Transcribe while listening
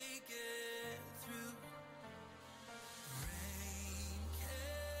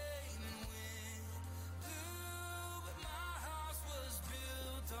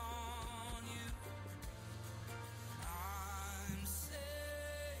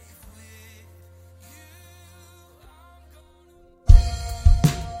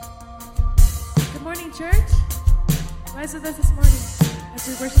Amen, church? Rise with us this morning as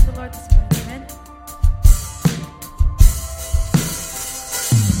we worship the Lord this morning. Amen.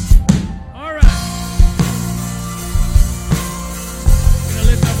 All right. We're going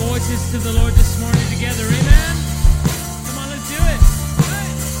to lift our voices to the Lord this morning together. Amen. Come on, let's do it.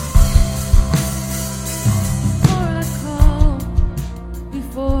 Before I call,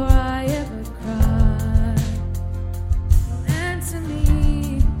 before I ever cry, you'll answer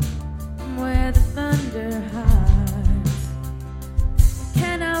me from where the thunder hides. I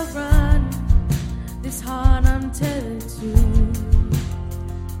can't outrun this heart I'm tethered to.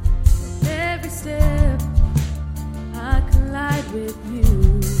 With every step, I collide with you.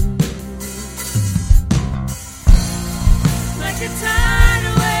 Like a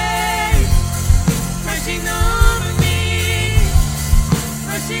tidal wave, crashing over me,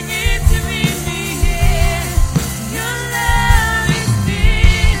 rushing in to meet me here. Your love is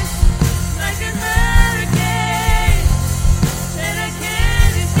fierce, like a hurricane that I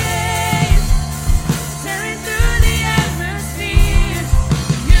can't escape, tearing through the atmosphere.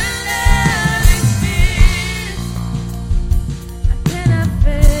 Your love is fierce. I cannot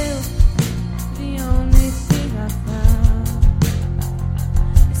fail. The only thing I found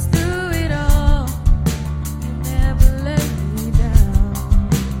is through it all, you never let me down.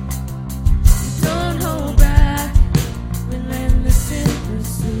 You don't hold back, relentless in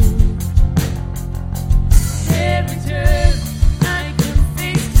pursuit. Every turn, I come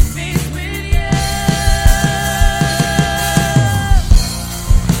face to face with you.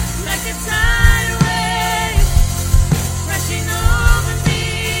 Like a tidal wave, crashing over me,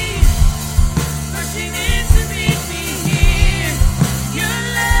 rushing in to meet me here. Your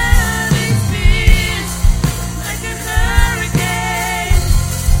love is fierce, like a hurricane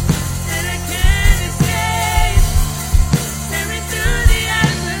that I can't escape, tearing through the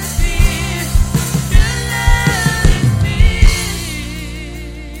atmosphere. Your love is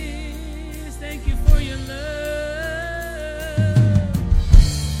fierce. Thank you for your love.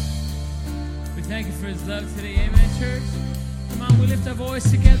 We thank you for his love today. Amen, church. Come on, we lift our voice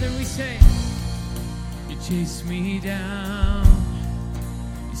together and we say, you chase me down,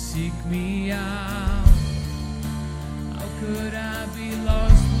 you seek me out. How could I be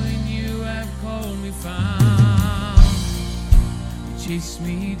lost when you have called me found? You chase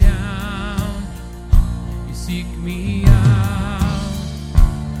me down, you seek me out.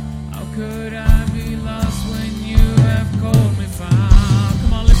 How could I be lost when you have called me found?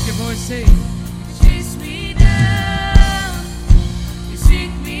 Come on, lift your voice, say, you chase me down, you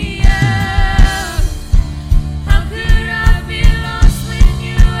seek me out. How could I be lost when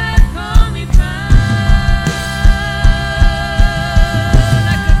you have called me found?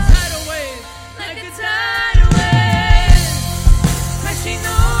 Like a tidal wave, Like a tidal wave, crashing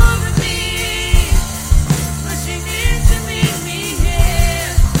over me, rushing in to meet me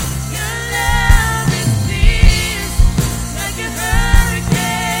here. Your love is fierce, like a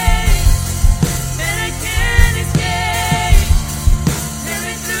hurricane that I can't escape,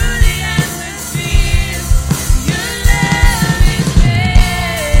 tearing through the atmosphere. Your love is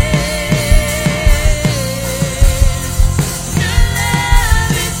fierce. Your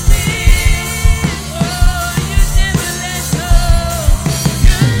love is fierce. Oh, you never let go.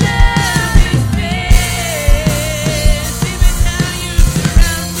 Your love is fierce. Even now you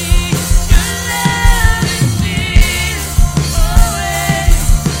surround me. Your love is fierce. Always,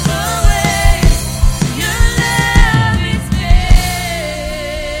 always. Your love is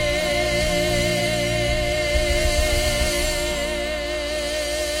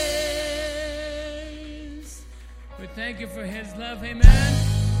fierce. we thank you for his love. Amen.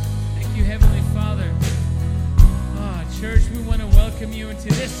 Thank you, Heavenly Father. Church, we want to welcome you into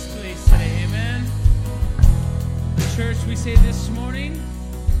this place today. Amen. Church, we say this morning,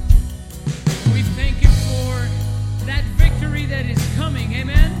 we thank you for that victory that is coming.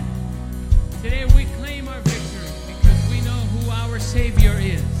 Amen. Today we claim our victory because we know who our Savior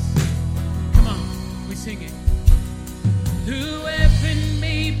is. Come on, we sing it. The weapon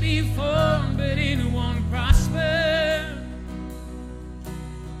may be formed, but it won't prosper.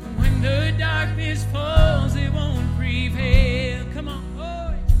 When the darkness falls, it won't prevail. Come on,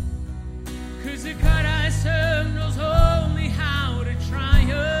 oh, 'cause the God I serve knows only how to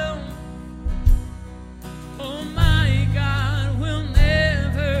triumph. Oh, my God will never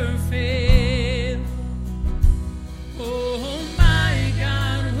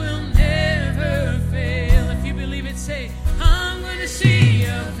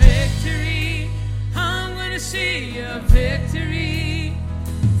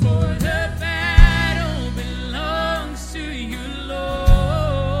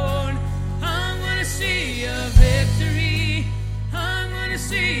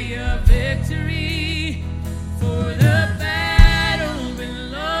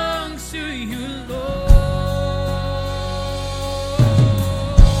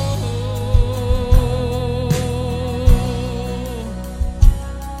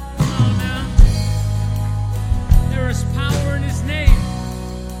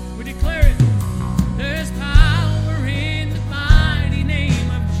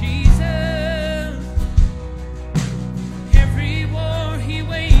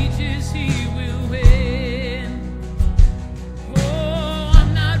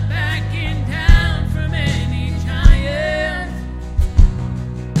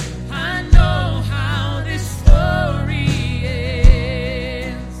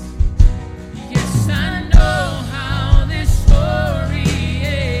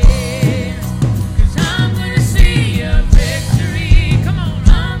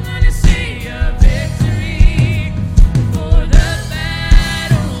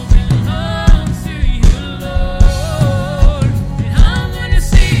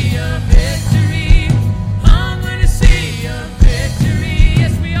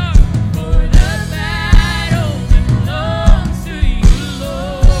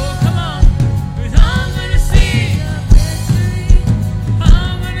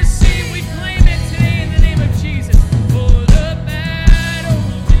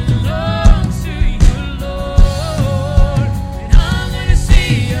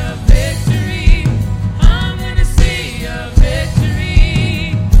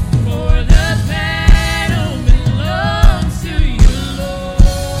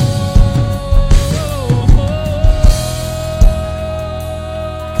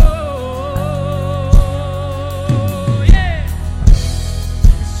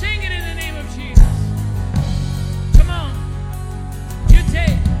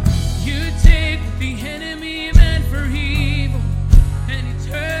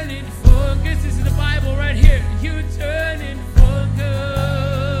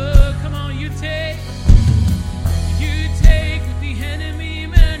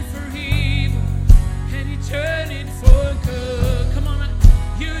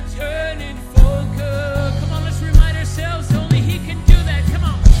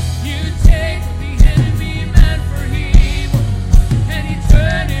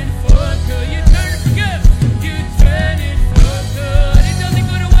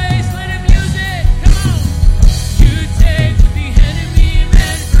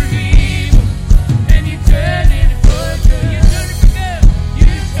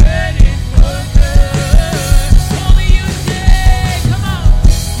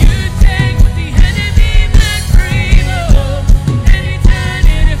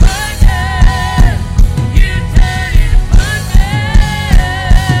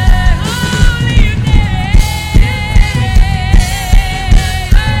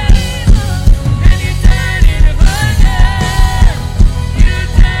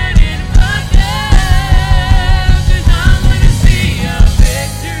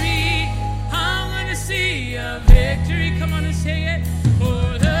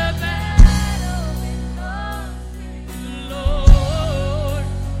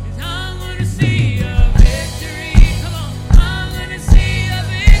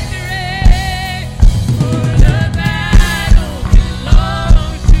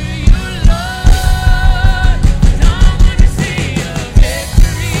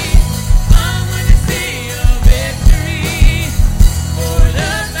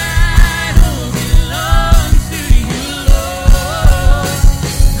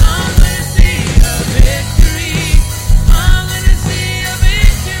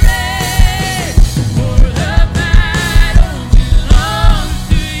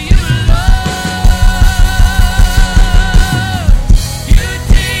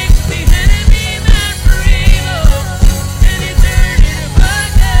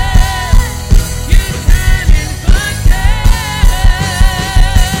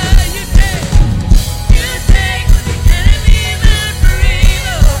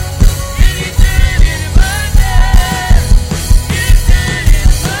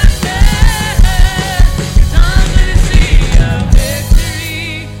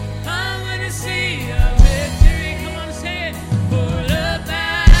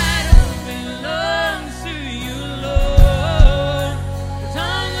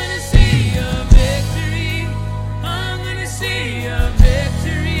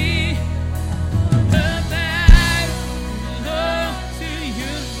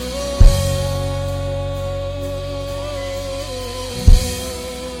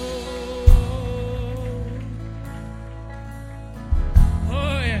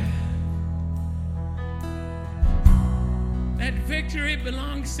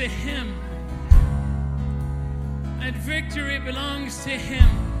belongs to Him. That victory belongs to Him.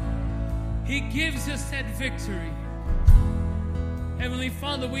 He gives us that victory. Heavenly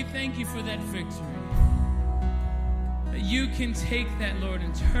Father, we thank you for that victory. That you can take that, Lord,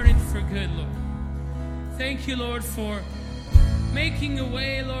 and turn it for good, Lord. Thank you, Lord, for making a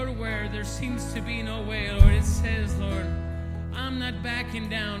way, Lord, where there seems to be no way, Lord. It says, Lord, I'm not backing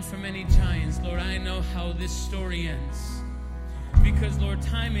down from any giants, Lord. I know how this story ends. Because, Lord,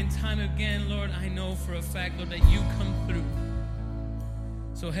 time and time again, Lord, I know for a fact, Lord, that you come through.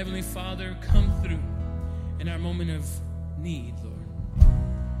 So, Heavenly Father, come through in our moment of need, Lord.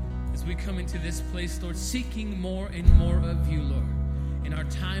 As we come into this place, Lord, seeking more and more of you, Lord, in our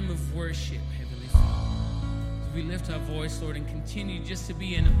time of worship, Heavenly Father. As we lift our voice, Lord, and continue just to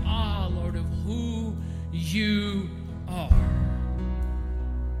be in awe, Lord, of who you are.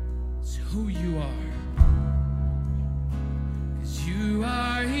 It's who you are. Because you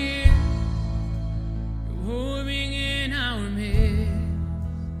are here. You're moving in our midst.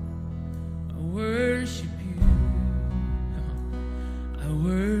 I worship you. I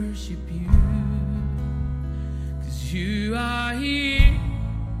worship you. Because you are here.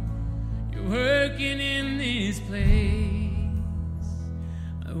 You're working in this place.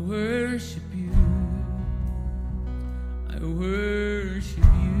 I worship you. I worship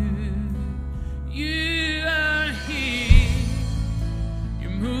you. You are here.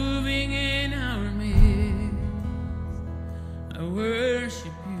 You're moving in our midst. I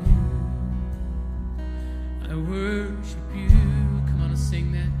worship you. I worship you. Come on and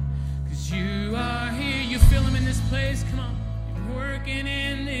sing that. Because you are here. You feel him in this place. Come on. You're working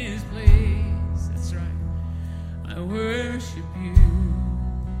in this place. That's right. I worship you.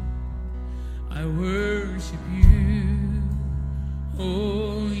 I worship you.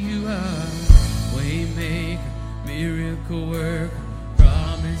 Oh, you are waymaker, miracle worker,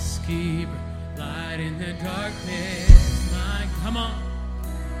 promise keeper, light in the darkness. My, come on.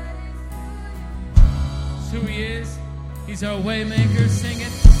 That's who he is. He's our waymaker. Sing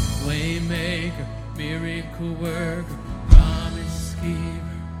it. Waymaker, miracle worker, promise keeper.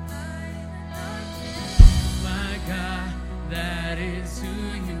 My God, that is who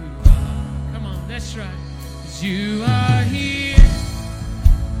you are. Come on, that's right. 'Cause you are here.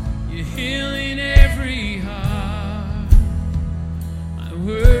 You're healing every heart. I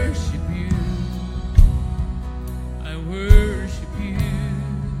worship you. I worship you.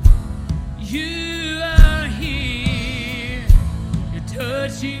 You are here. You're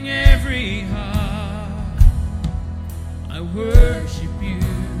touching every heart. I worship you.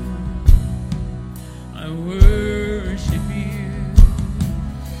 I worship you.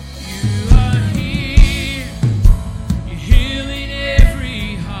 You are here. You're healing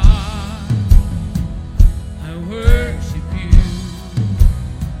every heart. I worship you.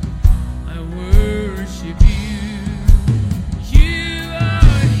 I worship you. You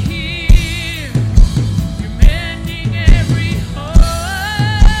are here. You're mending every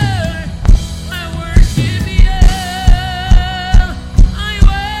heart. I worship you. I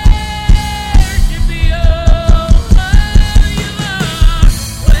worship you. Oh, you are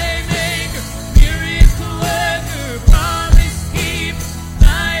waymaker, miracle worker, promise keeper,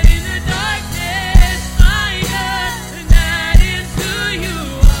 light in the darkness. My God, and that is who you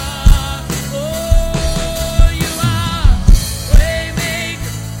are. Oh, you are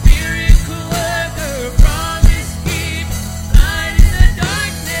waymaker, miracle worker, promise keeper, light in the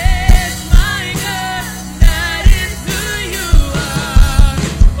darkness. My God, that is who you are.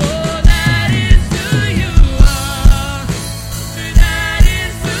 Oh, that is who you are. That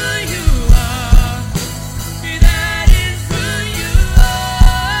is who you are. That is who you are.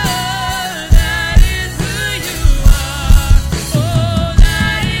 That is who you are. Oh,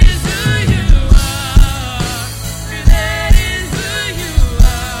 that is who you are. That is who you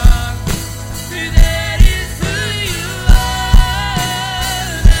are. That is who you are.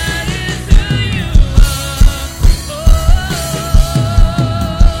 That is who you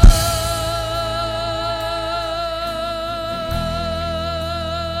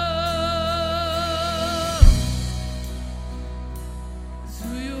It's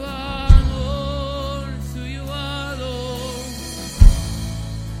who you are, Lord. It's who you are, Lord.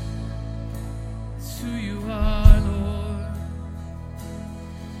 It's who you are, Lord.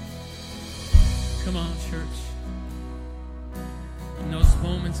 Come on, church. In those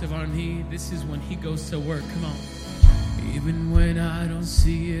moments of our need, this is when he goes to work. Come on. Even when I don't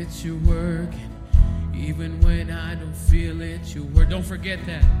see it, you're working. Even when I don't feel it, you work. Don't forget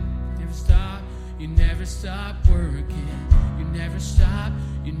that. Never stop. You never stop working. You never stop.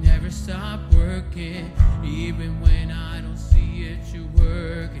 You never stop working. Even when I don't see see it, you're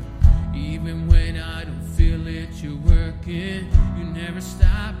working. Even when I don't feel it, you're working. You never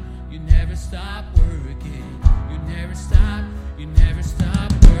stop working. You never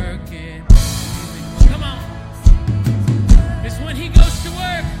stop working. Come on. It's when he goes to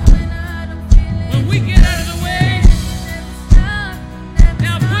work. When we get out of the way.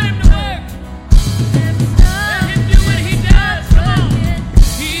 Now put him to work. Let him do what he does. Come on.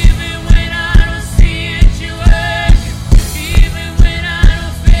 Even when I don't see it, you work. Even when I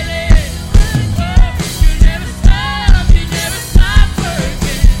don't feel it. Oh, you never stop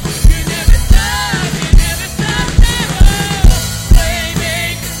working. You never stop never.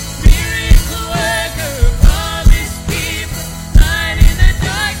 Waymaker, miracle worker, promise keeper, light in the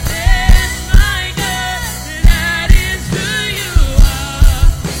darkness, my God, that is who you are.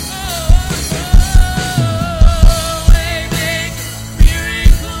 Waymaker,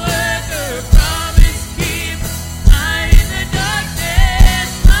 miracle worker, promise keeper, light in the darkness,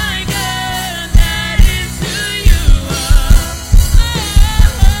 my God, that is who you are.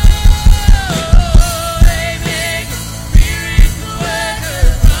 Waymaker, miracle worker,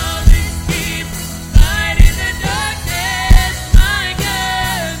 promise keeper, light in the darkness, my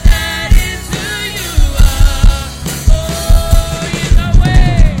God, that is who you are. Oh, you're the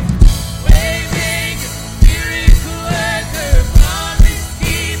way. Waymaker, miracle worker, promise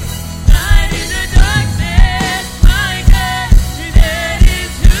keeper, light in the darkness, my God, that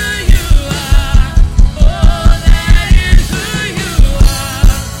is who you are. Oh, that is who you are.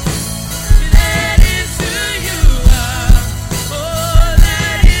 That is who you are. Oh,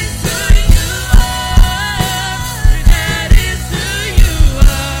 that is who you are. That is who you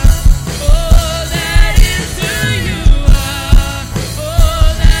are. Oh, that is who you are.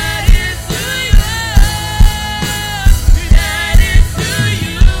 Oh, that is who you are. That is who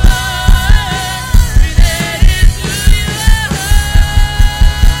you are.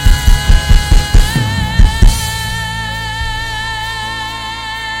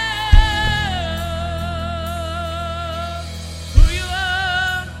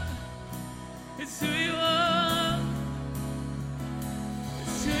 It's who you are.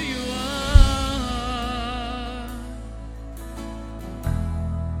 It's who you are.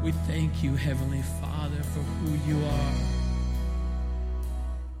 We thank you, Heavenly Father, for who you are.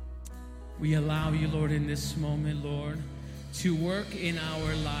 We allow you, Lord, in this moment, Lord, to work in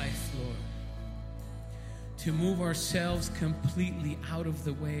our life, Lord. To move ourselves completely out of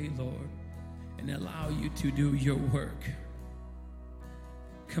the way, Lord, and allow you to do your work.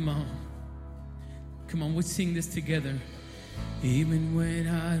 Come on. Come on, let's sing this together. Even when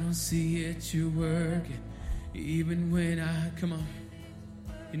I don't see it, you're working. Even when I, come on.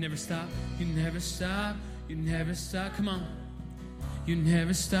 You never stop. You never stop. You never stop. Come on. You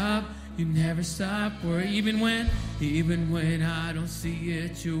never stop. You never stop. Or even when I don't see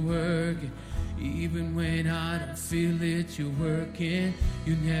it, you're working. Even when I don't feel it, you're working.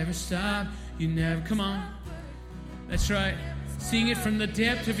 You never stop. You never, come on. That's right. Sing it from the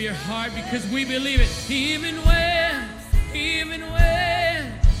depth of your heart because we believe it. Even when I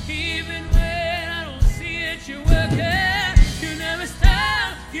don't see it, you're working. You never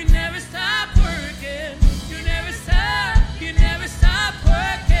stop working. You never stop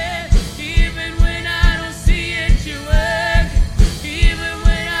working. Even when I don't see it, you're working. Even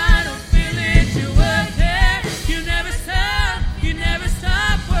when I don't feel it, you're working. You never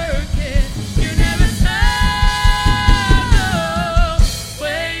stop working. You never stop.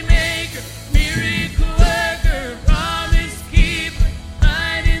 Waymaker, miracle worker, promise keeper,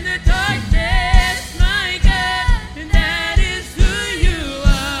 light in the darkness, my God, and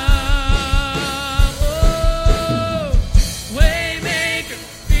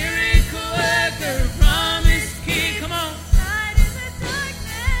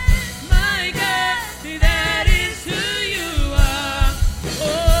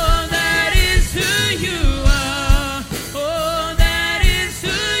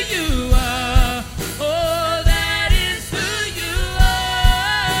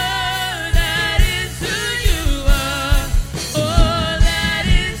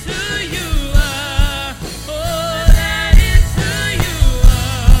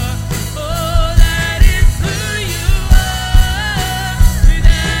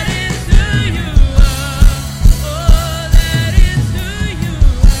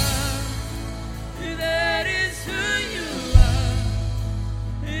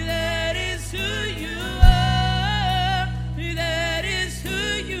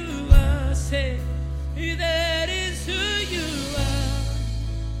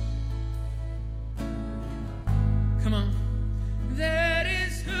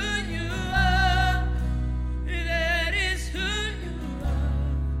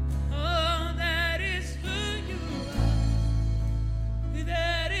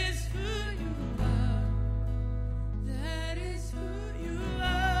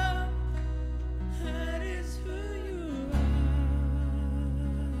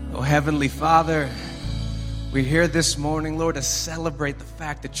Heavenly Father, we're here this morning, Lord, to celebrate the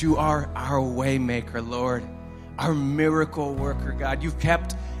fact that you are our waymaker, Lord, our miracle worker, God. You've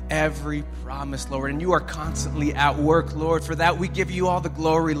kept every promise, Lord, and you are constantly at work, Lord. For that, we give you all the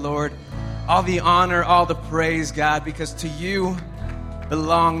glory, Lord, all the honor, all the praise, God, because to you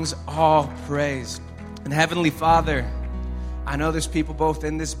belongs all praise. And Heavenly Father, I know there's people both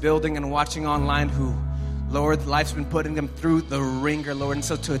in this building and watching online who, Lord, life's been putting them through the ringer, Lord. And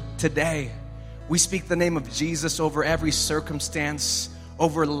so today, we speak the name of Jesus over every circumstance,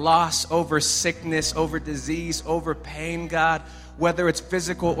 over loss, over sickness, over disease, over pain, God. Whether it's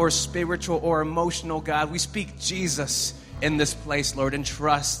physical or spiritual or emotional, God, we speak Jesus in this place, Lord, and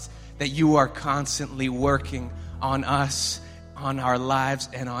trust that you are constantly working on us, on our lives,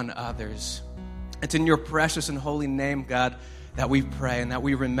 and on others. It's in your precious and holy name, God, that we pray and that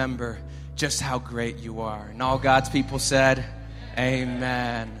we remember just how great you are. And all God's people said,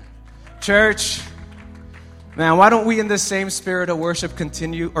 amen. Church, man, why don't we in the same spirit of worship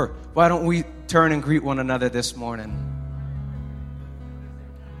continue, or why don't we turn and greet one another this morning?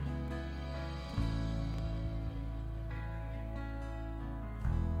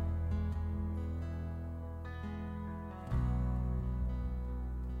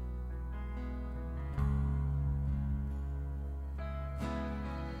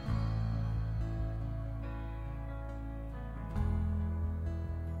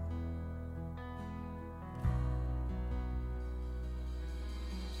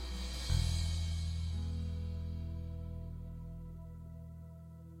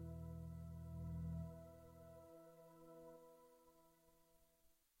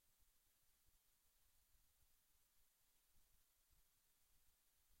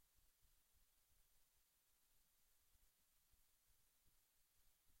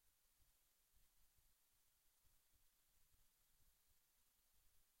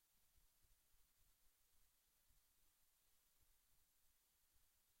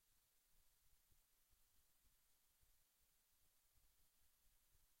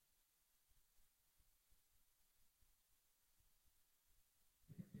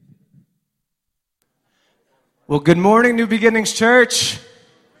 Well, good morning, New Beginnings Church.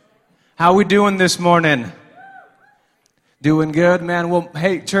 How we doing this morning? Doing good, man. Well,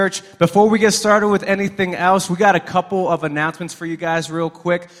 hey, church, before we get started with anything else, we got a couple of announcements for you guys real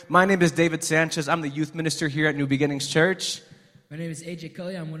quick. My name is David Sanchez. I'm the youth minister here at New Beginnings Church. My name is AJ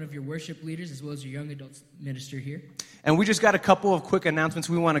Cully. I'm one of your worship leaders as well as your young adult minister here. And we just got a couple of quick announcements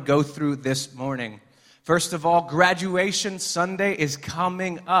we want to go through this morning. First of all, graduation Sunday is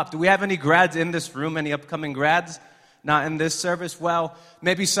coming up. Do we have any grads in this room? Any upcoming grads? Not in this service? Well,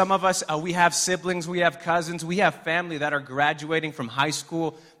 maybe some of us, we have siblings, we have cousins, we have family that are graduating from high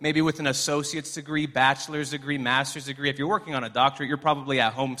school, maybe with an associate's degree, bachelor's degree, master's degree. If you're working on a doctorate, you're probably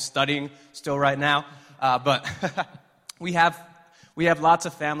at home studying still right now. But we have lots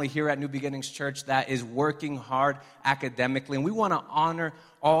of family here at New Beginnings Church that is working hard academically, and we want to honor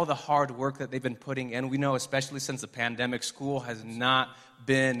all the hard work that they've been putting in. We know, especially since the pandemic, school has not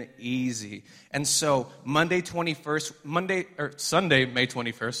been easy. And so Sunday, May 21st,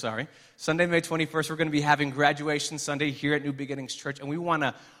 we're going to be having graduation Sunday here at New Beginnings Church, and we want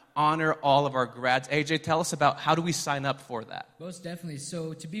to honor all of our grads. AJ, tell us about how do we sign up for that? Most definitely.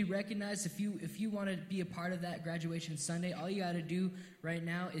 So to be recognized, if you want to be a part of that graduation Sunday, all you got to do right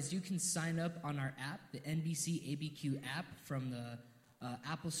now is you can sign up on our app, the NBC ABQ app from the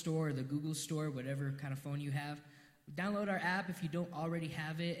Apple Store or the Google Store, whatever kind of phone you have. Download our app if you don't already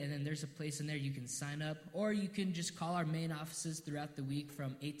have it, and then there's a place in there you can sign up, or you can just call our main offices throughout the week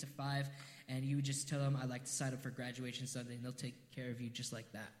from 8 to 5, and you would just tell them, I'd like to sign up for graduation Sunday, and they'll take care of you just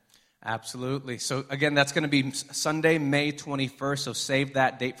like that. Absolutely. So again, that's going to be Sunday, May 21st, so save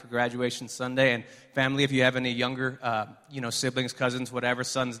that date for graduation Sunday. And family, if you have any younger, siblings, cousins, whatever,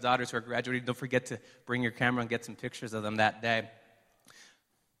 sons, daughters who are graduating, don't forget to bring your camera and get some pictures of them that day.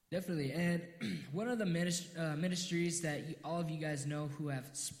 Definitely, and one of the ministries that all of you guys know who have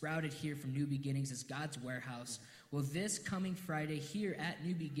sprouted here from New Beginnings is God's Warehouse. Well, this coming Friday here at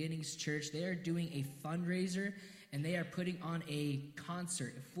New Beginnings Church, they are doing a fundraiser, and they are putting on a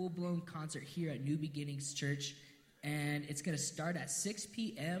concert, a full-blown concert here at New Beginnings Church, and it's going to start at 6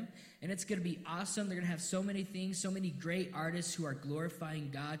 p.m., and it's going to be awesome. They're going to have so many things, so many great artists who are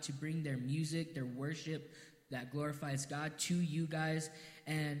glorifying God to bring their music, their worship that glorifies God to you guys,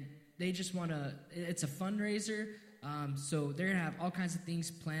 and they just want to, it's a fundraiser, so they're going to have all kinds of things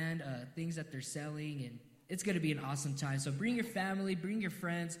planned, things that they're selling, and It's going to be an awesome time. So bring your family, bring your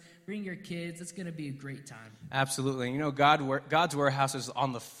friends, bring your kids. It's going to be a great time. Absolutely. You know, God's Warehouse is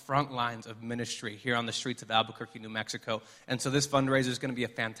on the front lines of ministry here on the streets of Albuquerque, New Mexico. And so this fundraiser is going to be a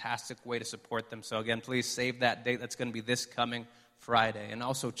fantastic way to support them. So again, please save that date. That's going to be this coming Friday. And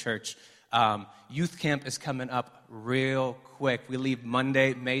also, church, youth camp is coming up real quick. We leave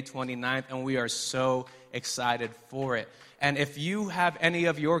Monday, May 29th, and we are so excited for it. And if you have any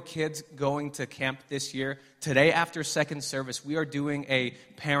of your kids going to camp this year, today after second service, we are doing a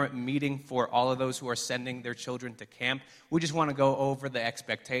parent meeting for all of those who are sending their children to camp. We just want to go over the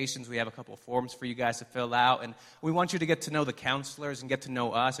expectations. We have a couple of forms for you guys to fill out, and we want you to get to know the counselors and get to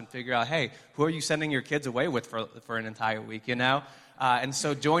know us and figure out, hey, who are you sending your kids away with for an entire week, you know? And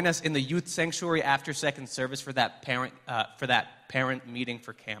so join us in the youth sanctuary after second service for that parent meeting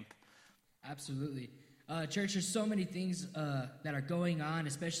for camp. Absolutely. Church, there's so many things that are going on,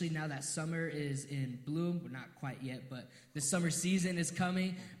 especially now that summer is in bloom. Well, not quite yet, but the summer season is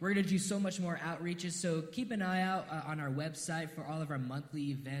coming. We're going to do so much more outreaches, so keep an eye out on our website for all of our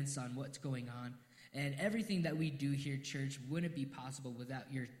monthly events on what's going on. And everything that we do here, church, wouldn't be possible without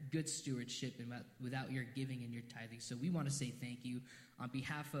your good stewardship and without your giving and your tithing. So we want to say thank you on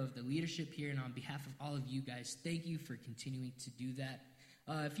behalf of the leadership here and on behalf of all of you guys. Thank you for continuing to do that.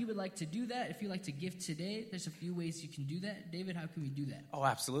 If you would like to do that, if you'd like to give today, there's a few ways you can do that. David, how can we do that? Oh,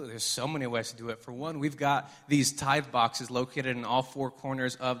 absolutely. There's so many ways to do it. For one, we've got these tithe boxes located in all four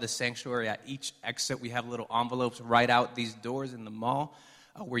corners of the sanctuary. At each exit, we have little envelopes right out these doors in the mall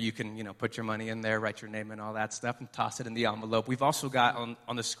where you can, put your money in there, write your name and all that stuff, and toss it in the envelope. We've also got on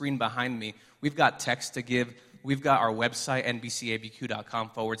the screen behind me, we've got text to give. We've got our website,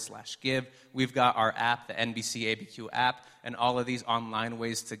 nbcabq.com/give. We've got our app, the NBC ABQ app, and all of these online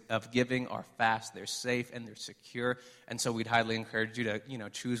ways of giving are fast, they're safe, and they're secure. And so we'd highly encourage you to,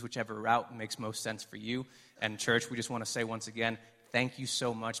 choose whichever route makes most sense for you. And church, we just want to say once again, thank you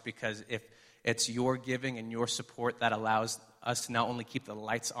so much, because if it's your giving and your support that allows us to not only keep the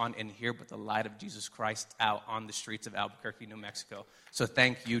lights on in here, but the light of Jesus Christ out on the streets of Albuquerque, New Mexico. So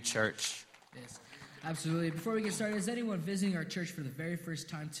thank you, church. Yes. Absolutely. Before we get started, is anyone visiting our church for the very first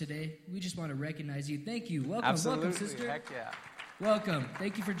time today? We just want to recognize you. Thank you. Welcome. Absolutely. Welcome, sister. Heck yeah. Welcome.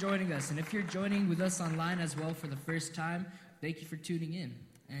 Thank you for joining us. And if you're joining with us online as well for the first time, thank you for tuning in.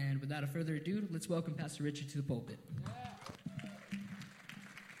 And without further ado, let's welcome Pastor Richard to the pulpit.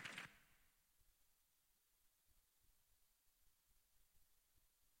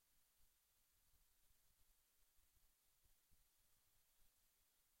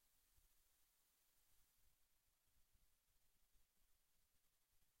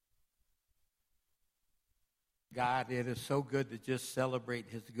 God, it is so good to just celebrate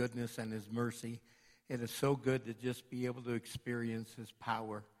His goodness and His mercy. It is so good to just be able to experience His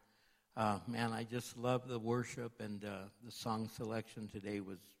power. Man, I just love the worship, and the song selection today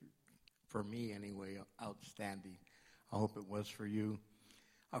was, for me anyway, outstanding. I hope it was for you.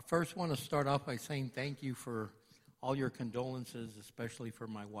 I first want to start off by saying thank you for all your condolences, especially for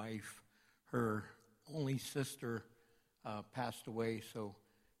my wife. Her only sister passed away, so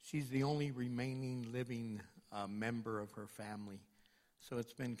she's the only remaining living member of her family. So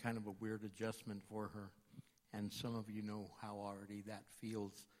it's been kind of a weird adjustment for her. And some of you know how already that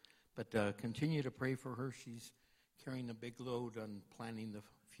feels. But continue to pray for her. She's carrying a big load on planning the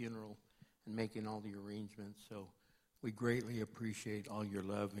funeral and making all the arrangements. So we greatly appreciate all your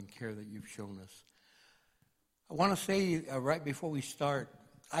love and care that you've shown us. I want to say right before we start,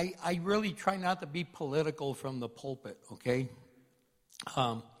 I really try not to be political from the pulpit, okay?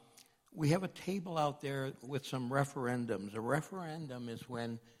 We have a table out there with some referendums. A referendum is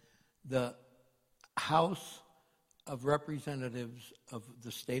when the House of Representatives of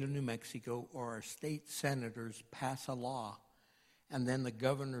the state of New Mexico or our state senators pass a law, and then the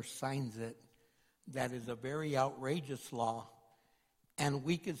governor signs it. That is a very outrageous law, and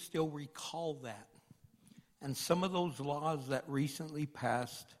we could still recall that. And some of those laws that recently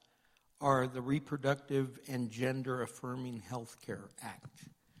passed are the Reproductive and Gender Affirming Health Care Act.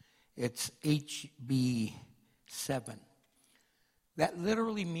 It's HB 7. That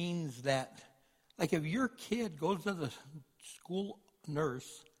literally means that, like, if your kid goes to the school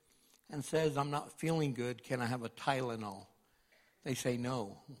nurse and says, I'm not feeling good, can I have a Tylenol? They say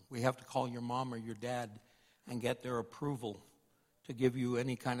no. We have to call your mom or your dad and get their approval to give you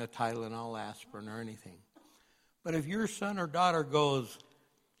any kind of Tylenol, aspirin, or anything. But if your son or daughter goes,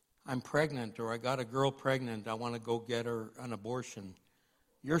 I'm pregnant, or I got a girl pregnant, I want to go get her an abortion,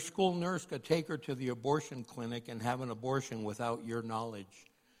 your school nurse could take her to the abortion clinic and have an abortion without your knowledge,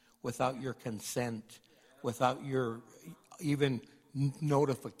 without your consent, without your even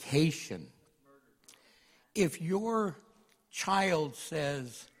notification. if your child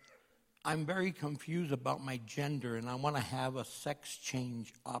says, I'm very confused about my gender and I want to have a sex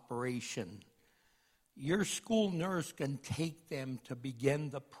change operation, your school nurse can take them to begin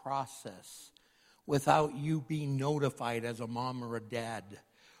the process without you being notified as a mom or a dad,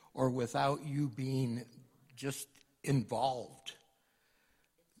 or without you being just involved.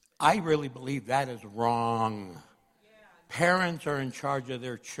 I really believe that is wrong. Parents are in charge of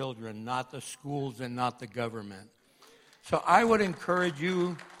their children, not the schools and not the government. So I would encourage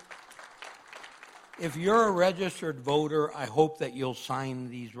you, if you're a registered voter, I hope that you'll sign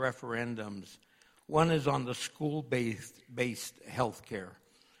these referendums. One is on the school-based health care,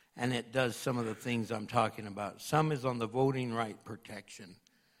 and it does some of the things I'm talking about. Some is on the voting right protection,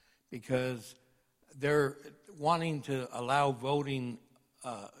 because they're wanting to allow voting.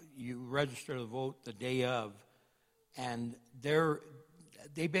 You register to vote the day of, and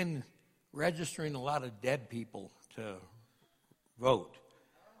they've been registering a lot of dead people to vote,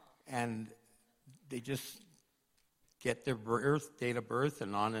 and they just get their date of birth,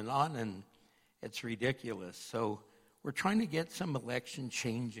 and on, it's ridiculous. So we're trying to get some election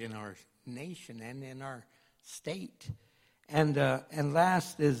change in our nation and in our state. And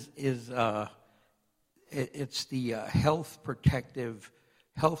last is it's the health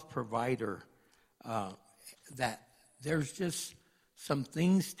provider, that there's just some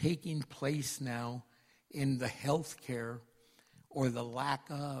things taking place now in the health care, or the lack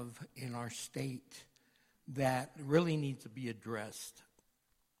of, in our state, that really needs to be addressed.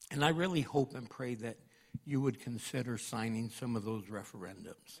 And I really hope and pray that you would consider signing some of those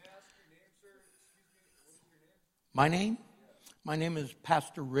referendums. May I ask your name, sir? Excuse me, what is your name? My name? My name is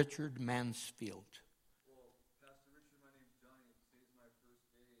Pastor Richard Mansfield. Well, Pastor Richard, my name's Johnny. Today's my first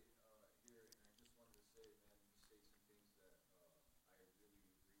day here, and I just wanted to say, man, you say some things that I really agree with,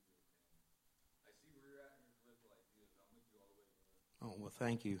 and I see where you're at in your political ideas. I'm with you all the way, brother. Oh, well,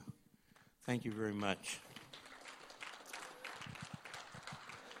 thank you. Thank you very much.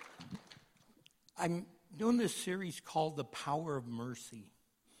 I'm doing this series called The Power of Mercy.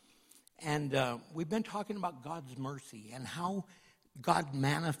 And we've been talking about God's mercy and how God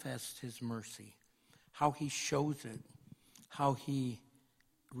manifests his mercy, how he shows it, how he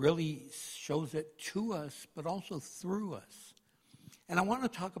really shows it to us, but also through us. And I want to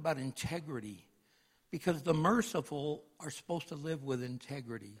talk about integrity, because the merciful are supposed to live with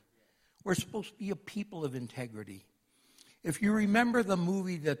integrity. We're supposed to be a people of integrity. If you remember the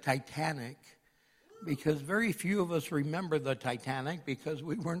movie The Titanic, because very few of us remember the Titanic because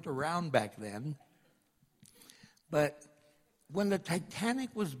we weren't around back then. But when the Titanic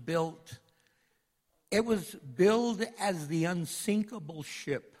was built, it was billed as the unsinkable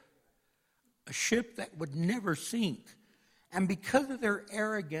ship, a ship that would never sink. And because of their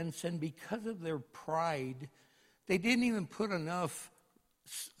arrogance and because of their pride, they didn't even put enough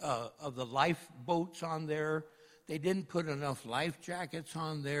of the lifeboats on there. They didn't put enough life jackets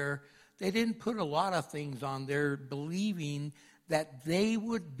on there. They didn't put a lot of things on there, believing that they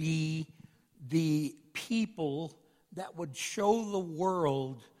would be the people that would show the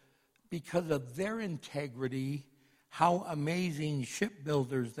world, because of their integrity, how amazing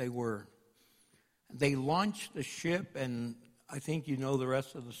shipbuilders they were. They launched the ship, and I think you know the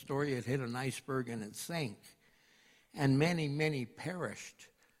rest of the story. It hit an iceberg and it sank. And many, many perished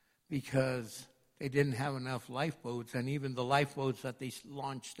because they didn't have enough lifeboats, and even the lifeboats that they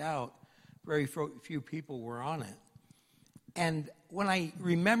launched out, very few people were on it. And when I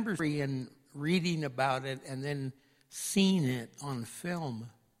remember and reading about it and then seeing it on film,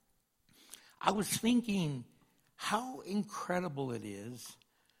 I was thinking how incredible it is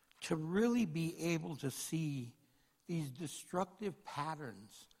to really be able to see these destructive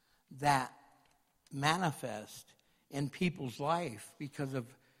patterns that manifest in people's life because of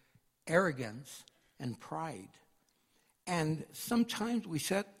arrogance and pride. And sometimes we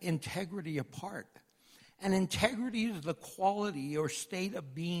set integrity apart. And integrity is the quality or state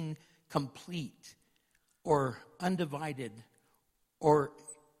of being complete or undivided or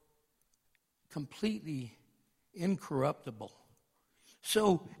completely incorruptible.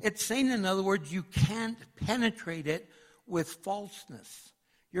 So it's saying, in other words, you can't penetrate it with falseness.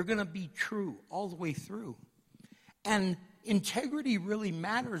 You're going to be true all the way through. And integrity really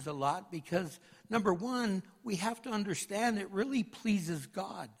matters a lot because, number one, we have to understand it really pleases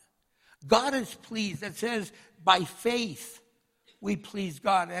God. God is pleased. It says, by faith we please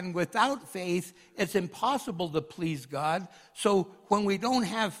God. And without faith, it's impossible to please God. So when we don't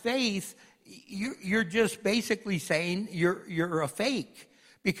have faith, you're just basically saying you're a fake,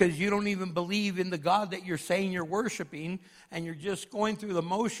 because you don't even believe in the God that you're saying you're worshiping, and you're just going through the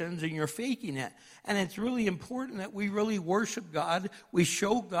motions and you're faking it. And it's really important that we really worship God. We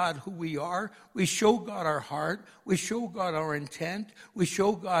show God who we are. We show God our heart. We show God our intent. We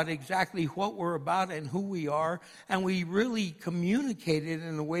show God exactly what we're about and who we are. And we really communicate it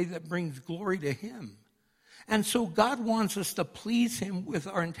in a way that brings glory to Him. And so God wants us to please Him with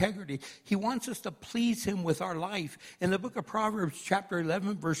our integrity. He wants us to please Him with our life. In the book of Proverbs, chapter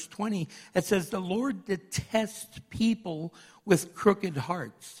 11, verse 20, it says, "The Lord detests people with crooked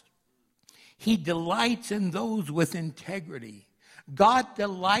hearts. He delights in those with integrity." God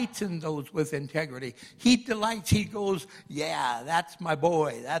delights in those with integrity. He delights. He goes, "Yeah, that's my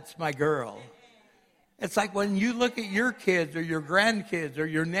boy. That's my girl." It's like when you look at your kids or your grandkids or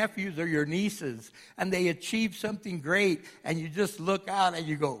your nephews or your nieces and they achieve something great, and you just look out and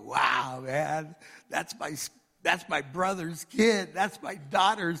you go, "Wow, man, that's my brother's kid. That's my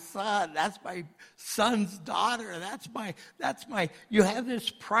daughter's son. That's my son's daughter. That's my, you have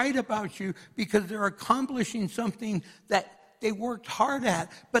this pride about you because they're accomplishing something that they worked hard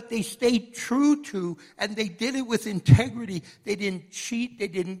at, but they stayed true to, and they did it with integrity. They didn't cheat. They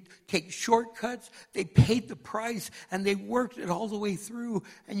didn't take shortcuts. They paid the price, and they worked it all the way through.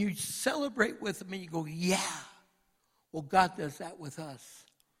 And you celebrate with them, and you go, "Yeah." Well, God does that with us.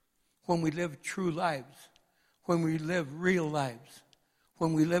 When we live true lives, when we live real lives,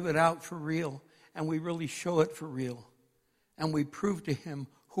 when we live it out for real, and we really show it for real, and we prove to Him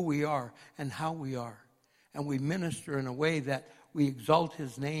who we are and how we are. And we minister in a way that we exalt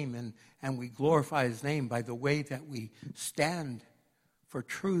His name and we glorify His name by the way that we stand for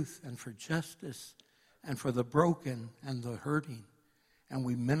truth and for justice and for the broken and the hurting. And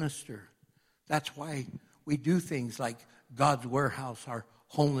we minister. That's why we do things like God's Warehouse, our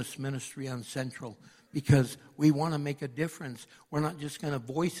homeless ministry on Central, because we want to make a difference. We're not just going to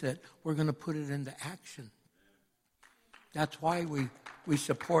voice it. We're going to put it into action. That's why we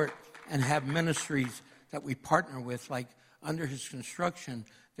support and have ministries that we partner with, like Under His Construction,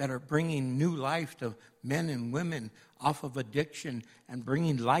 that are bringing new life to men and women off of addiction and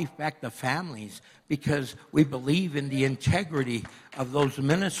bringing life back to families, because we believe in the integrity of those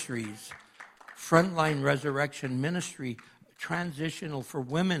ministries. Frontline Resurrection Ministry, transitional for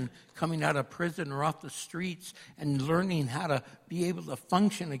women coming out of prison or off the streets and learning how to be able to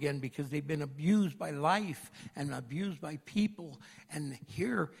function again because they've been abused by life and abused by people. And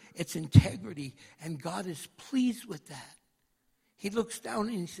here it's integrity, and God is pleased with that. He looks down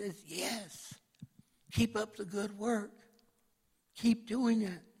and He says, "Yes, keep up the good work. Keep doing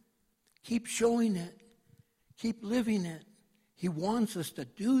it. Keep showing it. Keep living it." He wants us to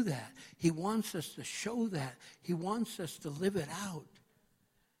do that. He wants us to show that. He wants us to live it out.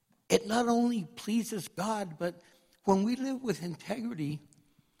 It not only pleases God, but when we live with integrity,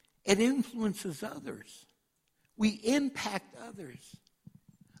 it influences others. We impact others.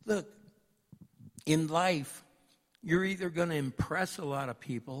 Look, in life, you're either going to impress a lot of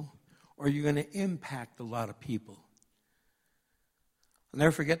people or you're going to impact a lot of people. I'll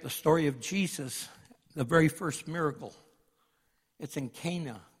never forget the story of Jesus, the very first miracle. It's in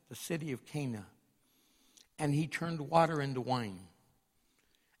Cana, the city of Cana. And He turned water into wine.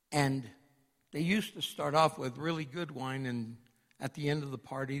 And they used to start off with really good wine, and at the end of the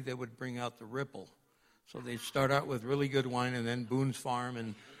party, they would bring out the Ripple. So they'd start out with really good wine, and then Boone's Farm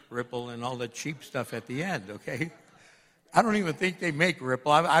and Ripple and all the cheap stuff at the end, okay? I don't even think they make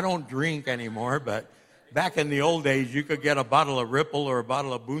Ripple. I don't drink anymore, but back in the old days, you could get a bottle of Ripple or a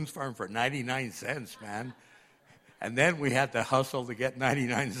bottle of Boone's Farm for 99 cents, man. And then we had to hustle to get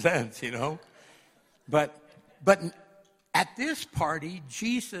 99 cents, you know. But at this party,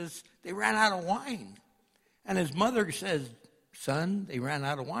 Jesus, they ran out of wine. And His mother says, "Son, they ran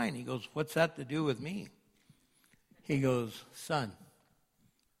out of wine." He goes, "What's that to do with me?" He goes, "Son,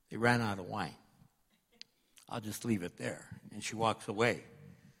 they ran out of wine. I'll just leave it there." And she walks away.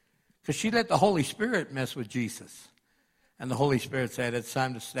 Because she let the Holy Spirit mess with Jesus. And the Holy Spirit said, "It's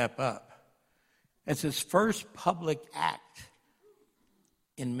time to step up." It's His first public act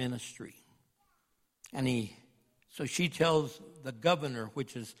in ministry. And so she tells the governor,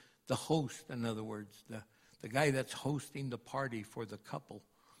 which is the host, in other words, the guy that's hosting the party for the couple.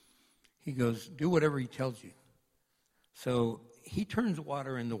 He goes, "Do whatever he tells you." So he turns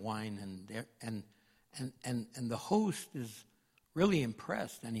water into wine, and the host is really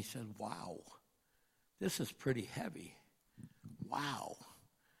impressed. And he said, "Wow, this is pretty heavy. Wow.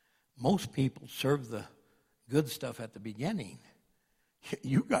 Most people serve the good stuff at the beginning.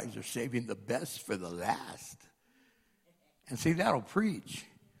 You guys are saving the best for the last." And see, that'll preach.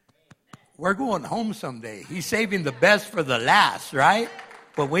 We're going home someday. He's saving the best for the last, right?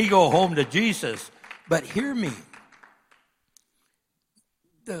 but we go home to Jesus. But hear me.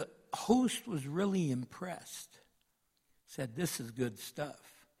 The host was really impressed. Said, this is good stuff.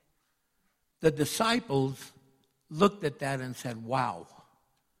 The disciples looked at that and said, wow,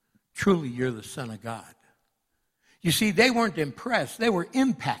 truly you're the Son of God. You see, they weren't impressed. They were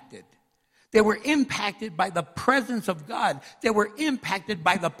impacted. They were impacted by the presence of God. They were impacted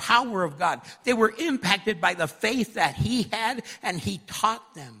by the power of God. They were impacted by the faith that he had, and he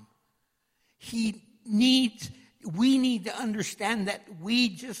taught them. We need to understand that we,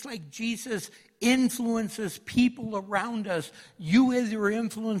 just like Jesus influences people around us, you either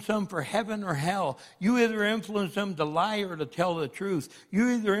influence them for heaven or hell. You either influence them to lie or to tell the truth. You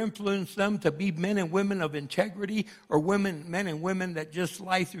either influence them to be men and women of integrity or men and women that just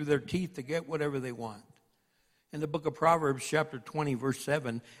lie through their teeth to get whatever they want. In the book of Proverbs, chapter 20, verse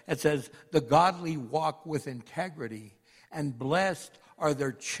 7, it says, the godly walk with integrity, and blessed are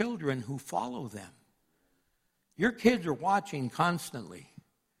their children who follow them. Your kids are watching constantly.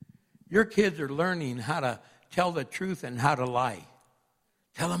 Your kids are learning how to tell the truth and how to lie.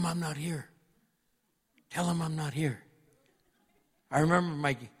 Tell them I'm not here. Tell them I'm not here. I remember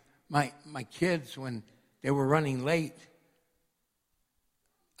my kids when they were running late.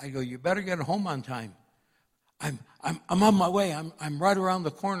 I go, you better get home on time. I'm on my way. I'm right around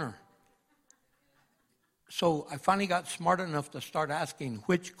the corner. So I finally got smart enough to start asking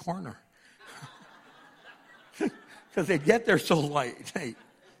which corner. Because they get there so late. Hey,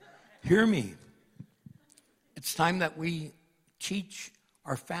 hear me. It's time that we teach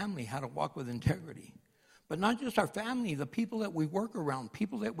our family how to walk with integrity. But not just our family, the people that we work around,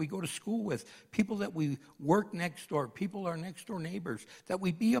 people that we go to school with, people that we work next door, people our next door neighbors, that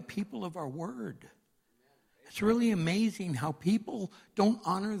we be a people of our word. It's really amazing how people don't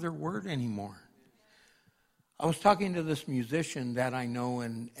honor their word anymore. I was talking to this musician that I know,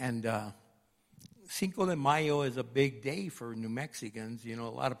 and Cinco de Mayo is a big day for New Mexicans. You know, a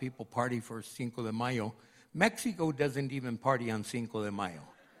lot of people party for Cinco de Mayo. Mexico doesn't even party on Cinco de Mayo.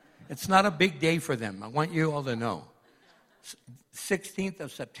 It's not a big day for them. I want you all to know. 16th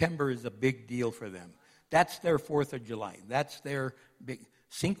of September is a big deal for them. That's their 4th of July. That's their big...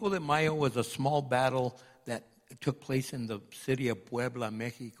 Cinco de Mayo was a small battle that took place in the city of Puebla,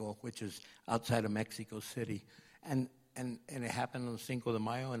 Mexico, which is outside of Mexico City. And it happened on Cinco de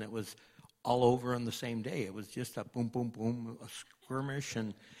Mayo, and it was all over on the same day. It was just a boom, boom, boom, a skirmish.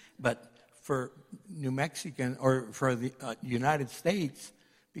 But for New Mexican, or for the United States,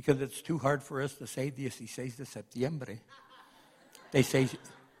 because it's too hard for us to say 16 de septiembre, they say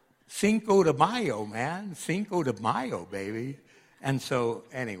Cinco de Mayo, man. Cinco de Mayo, baby. And so,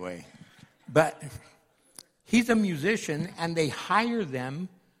 anyway. But he's a musician, and they hire them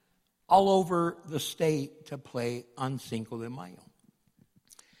all over the state to play on Cinco de Mayo.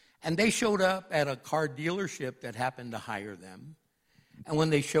 And they showed up at a car dealership that happened to hire them. And when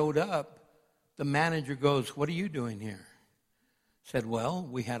they showed up, the manager goes, what are you doing here? Said, well,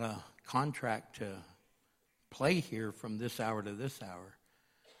 we had a contract to play here from this hour to this hour.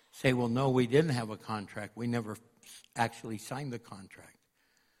 Say, well, no, we didn't have a contract. We never actually signed the contract.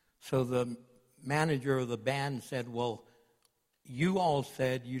 So the manager of the band said, well, you all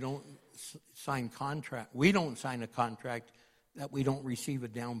said you don't sign contract. We don't sign a contract that we don't receive a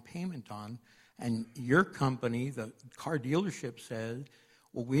down payment on. And your company, the car dealership, said,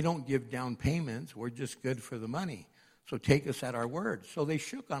 well, we don't give down payments. We're just good for the money. So take us at our word. So they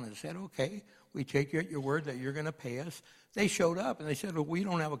shook on it and said, okay, we take you at your word that you're going to pay us. They showed up and they said, well, we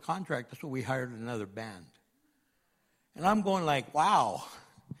don't have a contract, so we hired another band. And I'm going like, wow,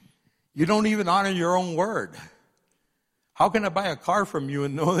 you don't even honor your own word. How can I buy a car from you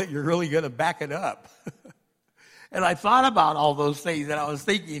and know that you're really going to back it up? And I thought about all those things, and I was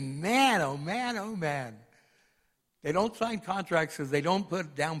thinking, man, oh man, oh man. They don't sign contracts because they don't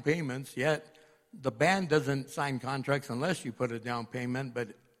put down payments, yet the band doesn't sign contracts unless you put a down payment, but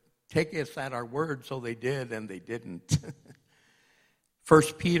take us at our word, so they did, and they didn't. 1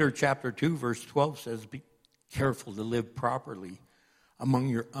 Peter chapter 2, verse 12 says, be careful to live properly among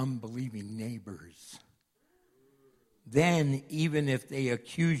your unbelieving neighbors. Then, even if they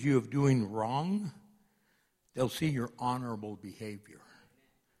accuse you of doing wrong, they'll see your honorable behavior.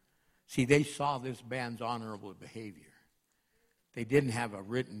 See, they saw this band's honorable behavior. They didn't have a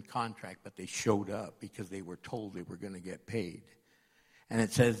written contract, but they showed up because they were told they were going to get paid. And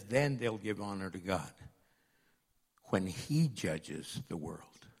it says, then they'll give honor to God when he judges the world.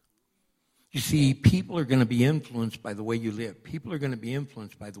 You see, people are going to be influenced by the way you live. People are going to be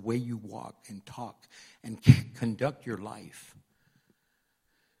influenced by the way you walk and talk and conduct your life.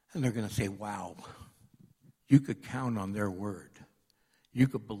 And they're going to say, wow, you could count on their word. you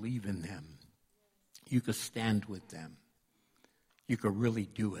could believe in them. You could stand with them. You could really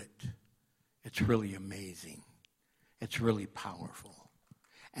do it. It's really amazing. It's really powerful.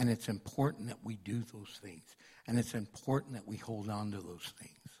 And it's important that we do those things. And it's important that we hold on to those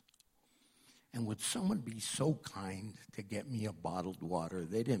things. And would someone be so kind to get me a bottled water?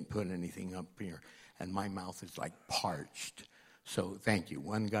 They didn't put anything up here, and my mouth is like parched. So thank you.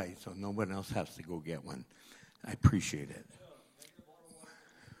 One guy, so no one else has to go get one. I appreciate it.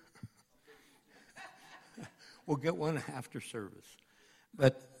 We'll get one after service.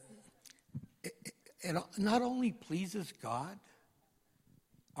 But it not only pleases God,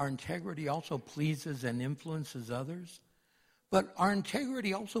 our integrity also pleases and influences others, but our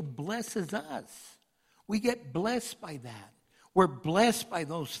integrity also blesses us. We get blessed by that. We're blessed by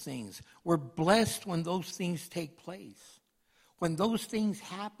those things. We're blessed when those things take place. When those things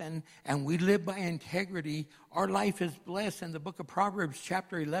happen and we live by integrity, our life is blessed. In the book of Proverbs,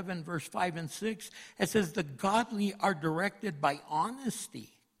 chapter 11, verse 5 and 6, it says, the godly are directed by honesty,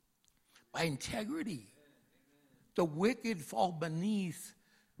 by integrity. The wicked fall beneath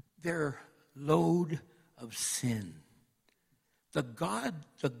their load of sin. Thank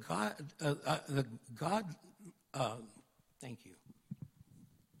you.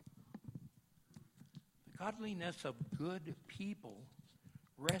 The godliness of good people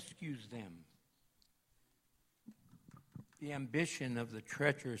rescues them. The ambition of the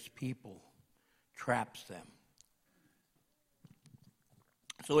treacherous people traps them.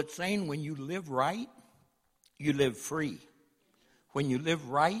 So it's saying when you live right, you live free. When you live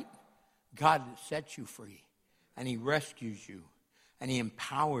right, God sets you free. And He rescues you. And He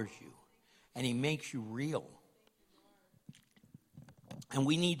empowers you. And He makes you real. And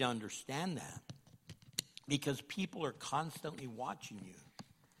we need to understand that. Because people are constantly watching you.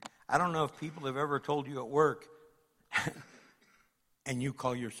 I don't know if people have ever told you at work, and you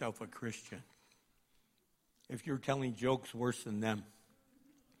call yourself a Christian. If you're telling jokes worse than them.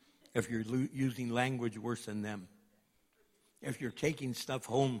 If you're using language worse than them. If you're taking stuff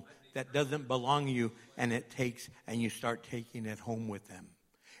home that doesn't belong to you and you start taking it home with them.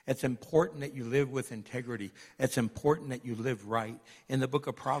 It's important that you live with integrity. It's important that you live right. In the book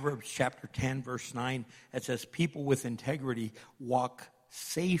of Proverbs, chapter 10, verse 9, it says, people with integrity walk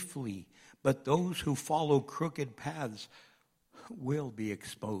safely, but those who follow crooked paths will be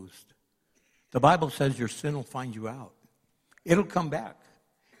exposed. The Bible says your sin will find you out. It'll come back.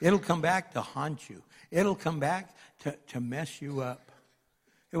 It'll come back to haunt you. It'll come back to mess you up.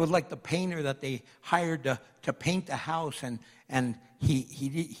 It was like the painter that they hired to paint the house, and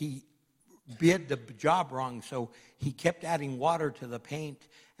he did the job wrong, so he kept adding water to the paint,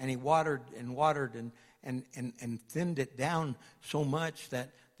 and he watered and thinned it down so much that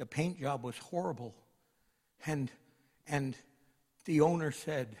the paint job was horrible. And the owner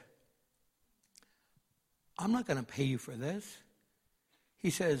said, I'm not going to pay you for this. He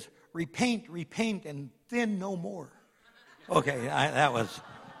says, repaint, and thin no more. Okay, that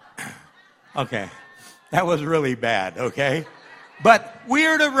was really bad, okay? But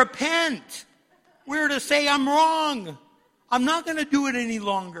we're to repent. We're to say, I'm wrong. I'm not going to do it any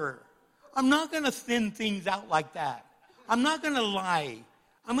longer. I'm not going to thin things out like that. I'm not going to lie.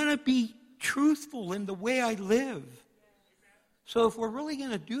 I'm going to be truthful in the way I live. So if we're really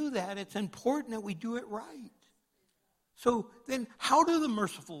going to do that, it's important that we do it right. So then how do the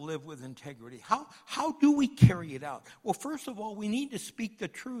merciful live with integrity? How do we carry it out? Well, first of all, we need to speak the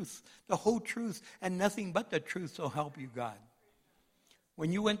truth, the whole truth, and nothing but the truth, so help you God.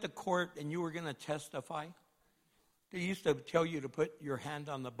 When you went to court and you were going to testify, they used to tell you to put your hand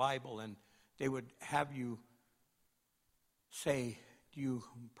on the Bible, and they would have you say, do you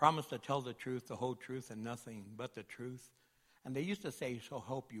promise to tell the truth, the whole truth, and nothing but the truth? And they used to say, so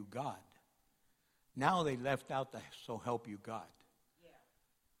help you God. Now they left out the so help you God. Yeah.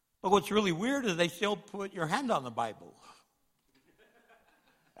 But what's really weird is they still put your hand on the Bible.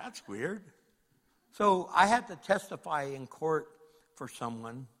 That's weird. So I had to testify in court for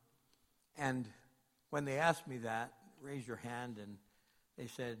someone, and when they asked me that, raise your hand, and they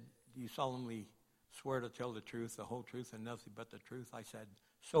said, do you solemnly swear to tell the truth, the whole truth, and nothing but the truth? I said,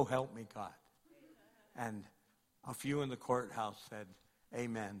 so help me God. And a few in the courthouse said,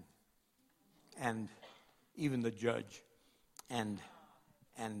 amen. And even the judge. And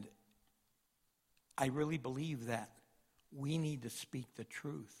I really believe that we need to speak the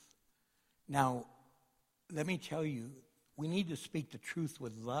truth. Now, let me tell you, we need to speak the truth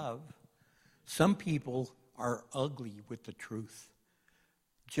with love. Some people are ugly with the truth.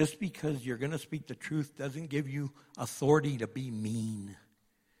 Just because you're going to speak the truth doesn't give you authority to be mean.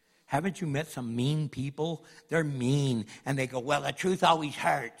 Haven't you met some mean people? They're mean, and they go, well, the truth always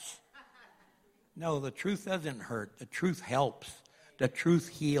hurts. No, the truth doesn't hurt. The truth helps. The truth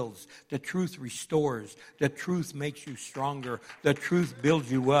heals. The truth restores. The truth makes you stronger. The truth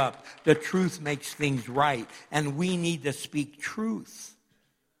builds you up. The truth makes things right. And we need to speak truth.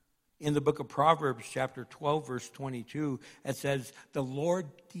 In the book of Proverbs, chapter 12, verse 22, it says, the Lord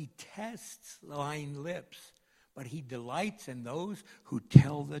detests lying lips, but he delights in those who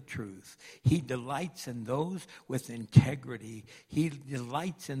tell the truth. He delights in those with integrity. He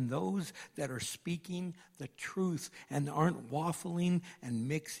delights in those that are speaking the truth and aren't waffling and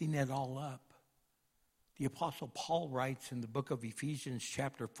mixing it all up. The Apostle Paul writes in the book of Ephesians,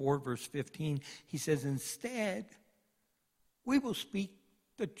 chapter 4, verse 15, he says, instead, we will speak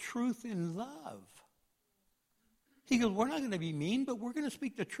the truth in love. He goes, we're not going to be mean, but we're going to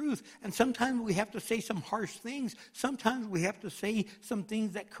speak the truth. And sometimes we have to say some harsh things. Sometimes we have to say some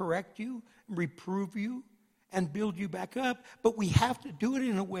things that correct you, reprove you, and build you back up. But we have to do it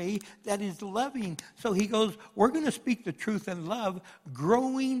in a way that is loving. So he goes, we're going to speak the truth in love,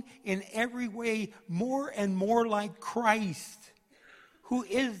 growing in every way more and more like Christ, who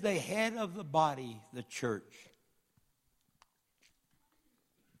is the head of the body, the church.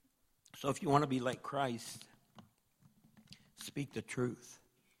 So if you want to be like Christ, speak the truth.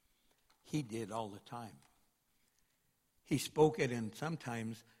 He did all the time. He spoke it, and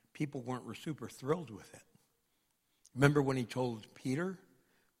sometimes people weren't super thrilled with it. Remember when he told Peter,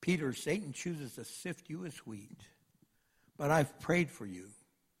 Satan chooses to sift you as wheat, but I've prayed for you.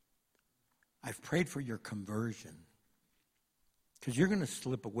 I've prayed for your conversion. Because you're going to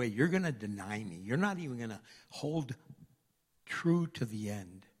slip away. You're going to deny me. You're not even going to hold true to the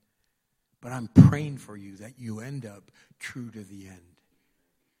end. But I'm praying for you that you end up true to the end.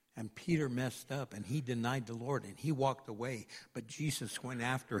 And Peter messed up, and he denied the Lord, and he walked away. But Jesus went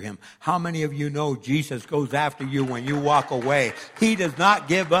after him. How many of you know Jesus goes after you when you walk away? He does not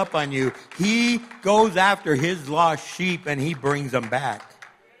give up on you. He goes after his lost sheep, and he brings them back.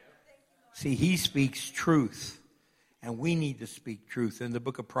 See, he speaks truth. And we need to speak truth. In the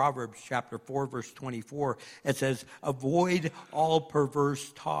book of Proverbs, chapter 4, verse 24, it says, avoid all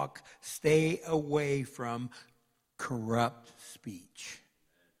perverse talk. Stay away from corrupt speech.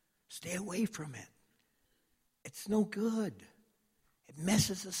 Stay away from it. It's no good. It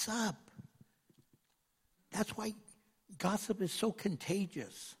messes us up. That's why gossip is so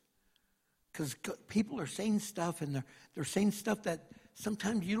contagious. Because people are saying stuff, and they're saying stuff that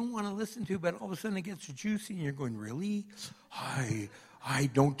sometimes you don't want to listen to, but all of a sudden it gets juicy, and you're going, really? I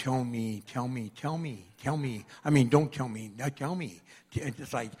don't tell me. I mean, don't tell me, not tell me.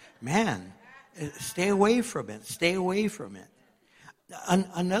 It's like, man, stay away from it. Stay away from it.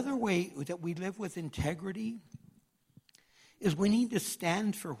 Another way that we live with integrity is we need to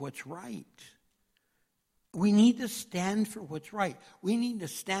stand for what's right. We need to stand for what's right. We need to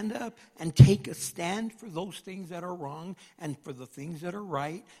stand up and take a stand for those things that are wrong and for the things that are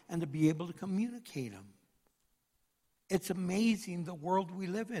right, and to be able to communicate them. It's amazing the world we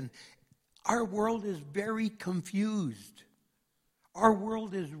live in. Our world is very confused. Our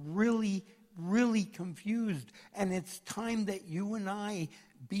world is really, really confused. And it's time that you and I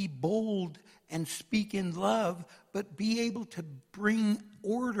be bold and speak in love, but be able to bring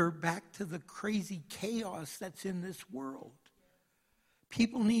order back to the crazy chaos that's in this world.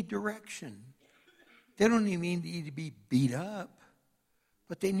 People need direction. They don't even need to be beat up,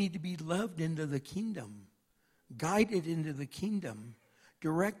 but they need to be loved into the kingdom, guided into the kingdom,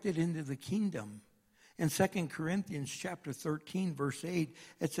 directed into the kingdom. In 2 Corinthians chapter 13, verse 8,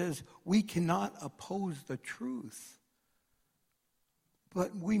 it says, we cannot oppose the truth,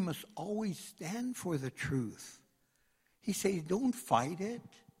 but we must always stand for the truth. He says, don't fight it.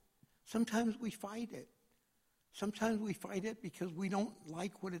 Sometimes we fight it. Sometimes we fight it because we don't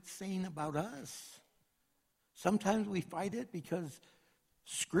like what it's saying about us. Sometimes we fight it because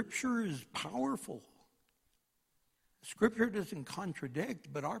Scripture is powerful. Scripture doesn't contradict,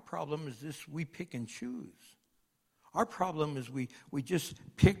 but our problem is this: we pick and choose. Our problem is we just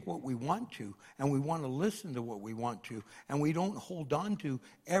pick what we want to, and we want to listen to what we want to, and we don't hold on to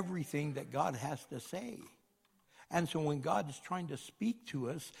everything that God has to say. And so when God is trying to speak to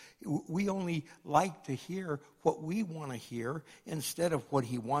us, we only like to hear what we want to hear instead of what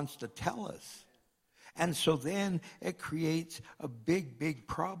he wants to tell us. And so then it creates a big, big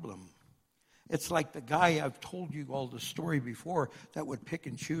problem. It's like the guy, I've told you all the story before, that would pick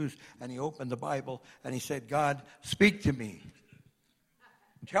and choose, and he opened the Bible and he said, God, speak to me.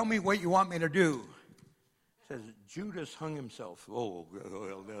 Tell me what you want me to do. It says, Judas hung himself. Oh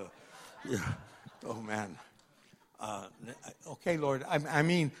man. Okay, Lord, I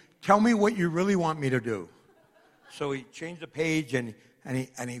mean, tell me what you really want me to do. So he changed the page, and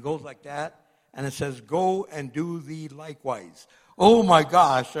he goes like that, and it says, go and do thee likewise. Oh my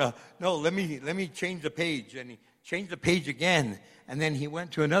gosh, no, let me change the page. And he changed the page again, and then he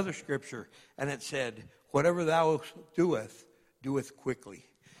went to another scripture, and it said, whatever thou doeth quickly.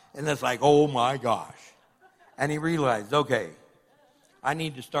 And it's like, oh my gosh. And he realized, okay, I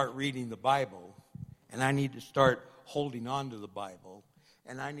need to start reading the Bible, and I need to start holding on to the Bible,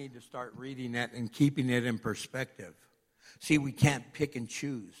 and I need to start reading it and keeping it in perspective. See, we can't pick and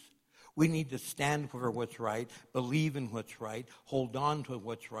choose. We need to stand for what's right, believe in what's right, hold on to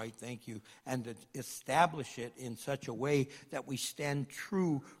what's right, thank you, and to establish it in such a way that we stand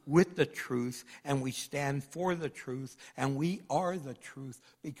true with the truth, and we stand for the truth, and we are the truth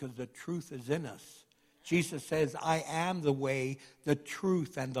because the truth is in us. Jesus says, I am the way, the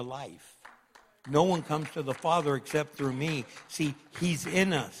truth, and the life. No one comes to the Father except through me. See, he's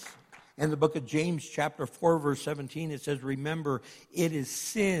in us. In the book of James, chapter 4, verse 17, it says, remember, it is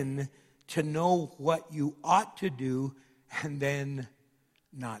sin to know what you ought to do and then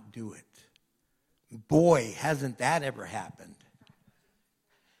not do it. Boy, hasn't that ever happened.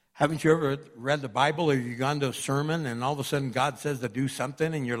 Haven't you ever read the Bible or you've gone to a sermon and all of a sudden God says to do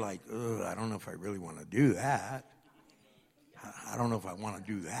something and you're like, I don't know if I really want to do that. I don't know if I want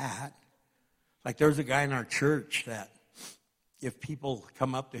to do that. Like there's a guy in our church that if people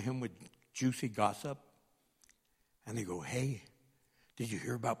come up to him with juicy gossip and they go, hey, did you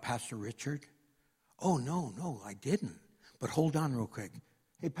hear about Pastor Richard? Oh, no, I didn't. But hold on real quick.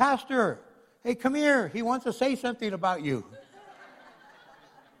 Hey, Pastor, hey, come here. He wants to say something about you.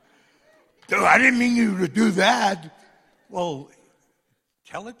 Dude, I didn't mean you to do that. Well,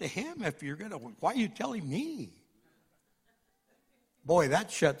 tell it to him if you're going to. Why are you telling me? Boy,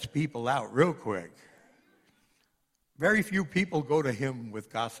 that shuts people out real quick. Very few people go to him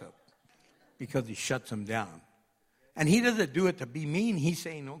with gossip because he shuts them down. And he doesn't do it to be mean. He's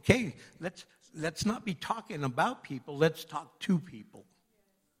saying, okay, let's not be talking about people. Let's talk to people.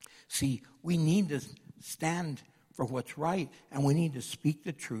 See, we need to stand for what's right, and we need to speak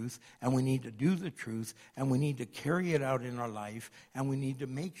the truth, and we need to do the truth, and we need to carry it out in our life, and we need to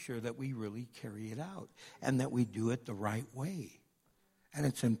make sure that we really carry it out and that we do it the right way. And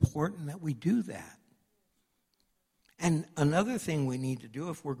it's important that we do that. And another thing we need to do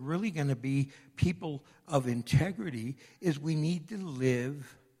if we're really going to be people of integrity is we need to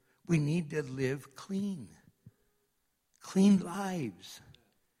live clean lives.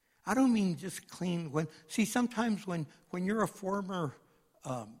 I don't mean just clean sometimes when you're a former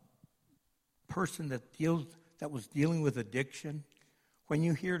person that was dealing with addiction, when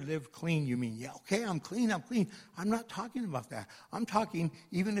you hear live clean, you mean, yeah, okay, I'm clean. I'm not talking about that. I'm talking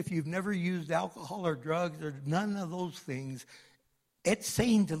even if you've never used alcohol or drugs or none of those things, it's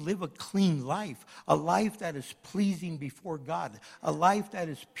saying to live a clean life, a life that is pleasing before God, a life that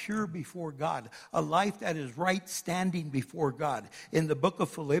is pure before God, a life that is right standing before God. In the book of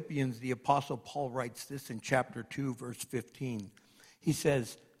Philippians, the Apostle Paul writes this in chapter 2, verse 15. He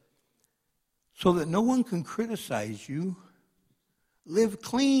says, so that no one can criticize you, live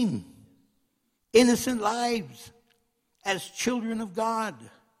clean, innocent lives as children of God,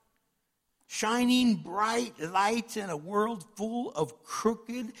 shining bright lights in a world full of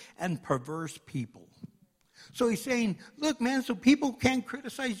crooked and perverse people. So he's saying, look, man, so people can't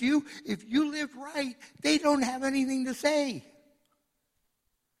criticize you. If you live right, they don't have anything to say.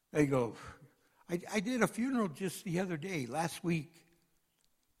 They go, I did a funeral just the other day, last week,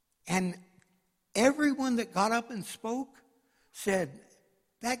 and everyone that got up and spoke said,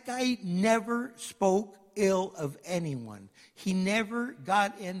 that guy never spoke ill of anyone. He never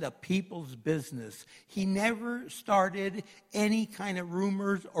got into people's business. He never started any kind of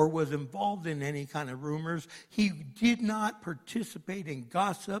rumors or was involved in any kind of rumors. He did not participate in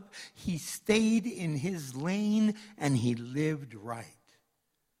gossip. He stayed in his lane and he lived right.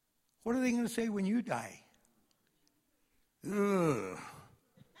 What are they going to say when you die? Ugh.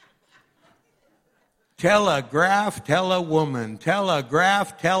 Tell a graph, tell a woman. Tell a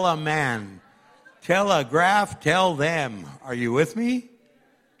graph, tell a man. Tell a graph, tell them. Are you with me?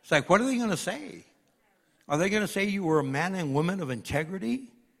 It's like, what are they going to say? Are they going to say you were a man and woman of integrity?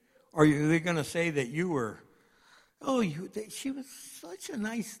 Or are they going to say that you were, she was such a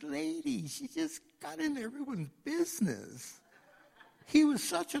nice lady. She just got into everyone's business. He was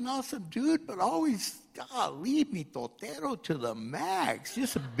such an awesome dude, but always, leave me totero to the max.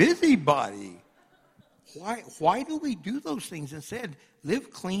 Just a busybody. Why do we do those things instead?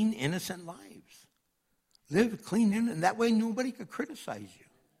 Live clean, innocent lives. Live clean, and that way nobody could criticize you.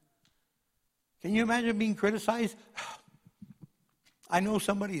 Can you imagine being criticized? I know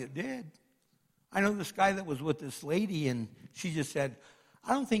somebody that did. I know this guy that was with this lady, and she just said,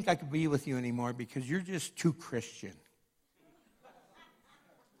 I don't think I could be with you anymore because you're just too Christian.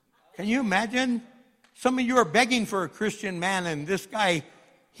 Can you imagine? Some of you are begging for a Christian man, and this guy,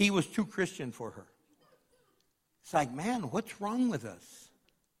 he was too Christian for her. It's like, man, what's wrong with us?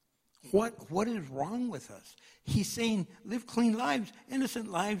 What is wrong with us? He's saying, live clean lives, innocent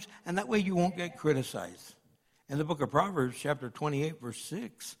lives, and that way you won't get criticized. In the book of Proverbs, chapter 28, verse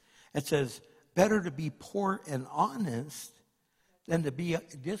 6, it says, better to be poor and honest than to be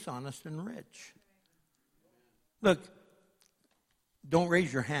dishonest and rich. Look, don't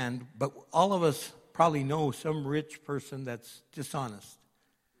raise your hand, but all of us probably know some rich person that's dishonest.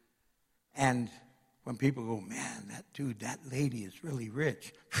 And when people go, man, that lady is really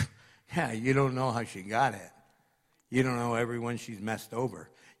rich. Yeah, you don't know how she got it. You don't know everyone she's messed over.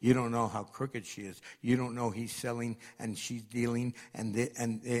 You don't know how crooked she is. You don't know he's selling and she's dealing and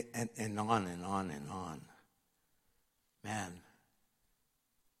on and on and on. Man,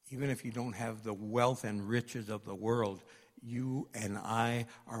 even if you don't have the wealth and riches of the world, you and I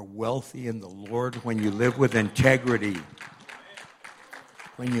are wealthy in the Lord when you live with integrity.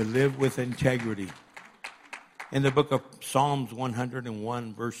 When you live with integrity. In the book of Psalms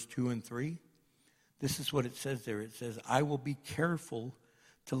 101, verse 2 and 3, this is what it says there. It says, I will be careful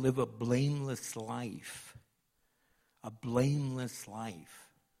to live a blameless life. A blameless life.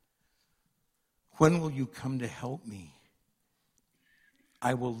 When will you come to help me?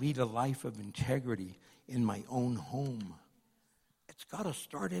 I will lead a life of integrity in my own home. It's got to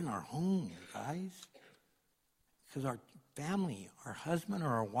start in our home, guys. Because our family, our husband or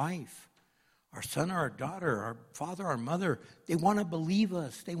our wife, our son or our daughter, our father, our mother, they want to believe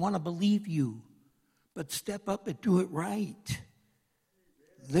us. They want to believe you. But step up and do it right.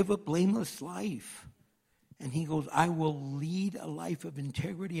 Live a blameless life. And he goes, I will lead a life of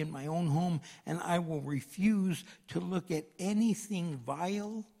integrity in my own home, and I will refuse to look at anything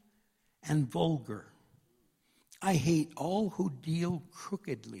vile and vulgar. I hate all who deal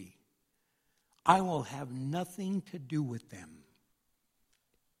crookedly. I will have nothing to do with them.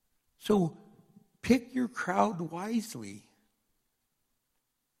 So pick your crowd wisely.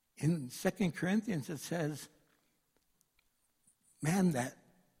 In 2 Corinthians it says, man, that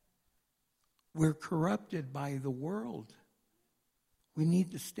we're corrupted by the world. We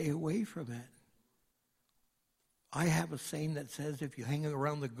need to stay away from it. I have a saying that says if you hang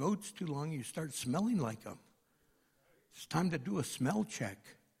around the goats too long, you start smelling like them. It's time to do a smell check.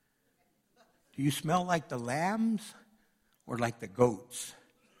 Do you smell like the lambs or like the goats?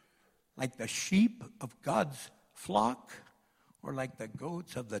 Like the sheep of God's flock or like the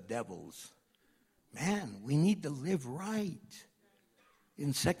goats of the devil's? Man, we need to live right.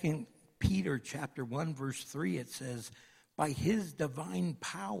 In 2 Peter chapter 1, verse 3, it says, by his divine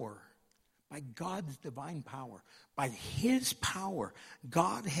power, by God's divine power, by his power,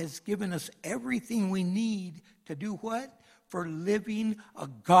 God has given us everything we need to do what? For living a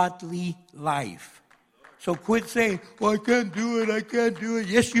godly life. So quit saying, well, I can't do it.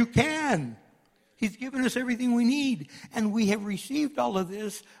 Yes, you can. He's given us everything we need. And we have received all of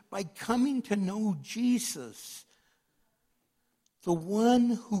this by coming to know Jesus, the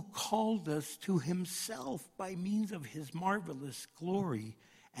one who called us to himself by means of his marvelous glory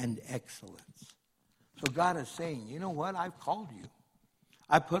and excellence. So God is saying, you know what? I've called you.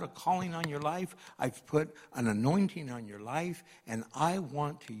 I put a calling on your life. I've put an anointing on your life. And I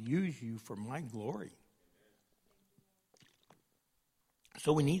want to use you for my glory.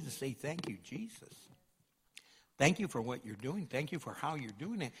 So we need to say thank you, Jesus. Thank you for what you're doing. Thank you for how you're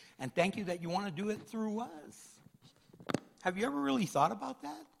doing it. And thank you that you want to do it through us. Have you ever really thought about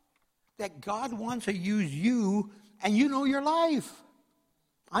that? That God wants to use you and you know your life.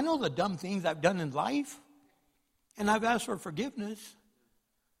 I know the dumb things I've done in life. And I've asked for forgiveness.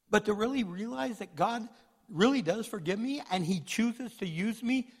 But to really realize that God really does forgive me and he chooses to use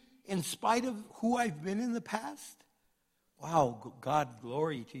me in spite of who I've been in the past. Wow, God,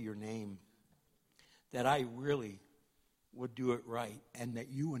 glory to your name. That I really would do it right and that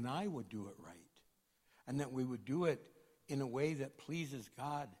you and I would do it right. And that we would do it in a way that pleases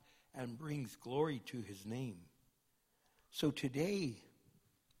God and brings glory to his name. So today,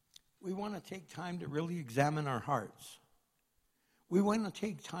 we want to take time to really examine our hearts. We want to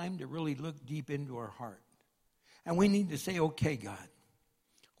take time to really look deep into our heart. And we need to say, okay, God,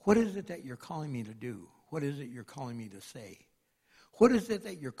 what is it that you're calling me to do? What is it you're calling me to say? What is it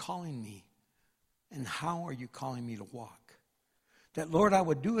that you're calling me? And how are you calling me to walk? That, Lord, I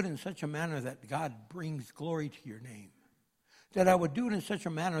would do it in such a manner that God brings glory to your name. That I would do it in such a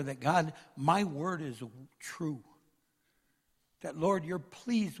manner that, God, my word is true. That, Lord, you're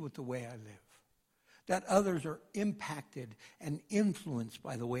pleased with the way I live. That others are impacted and influenced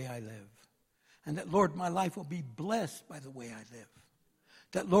by the way I live. And that, Lord, my life will be blessed by the way I live.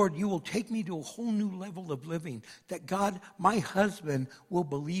 That, Lord, you will take me to a whole new level of living. That, God, my husband will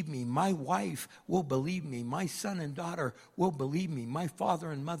believe me. My wife will believe me. My son and daughter will believe me. My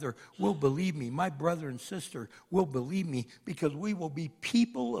father and mother will believe me. My brother and sister will believe me, because we will be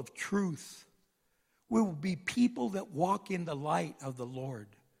people of truth. We will be people that walk in the light of the Lord.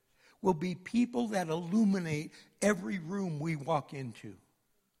 We'll be people that illuminate every room we walk into.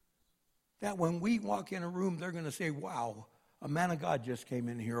 That when we walk in a room, they're going to say, wow, a man of God just came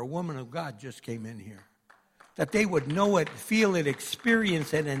in here. A woman of God just came in here. That they would know it, feel it,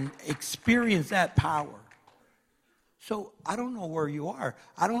 experience it, and experience that power. So I don't know where you are.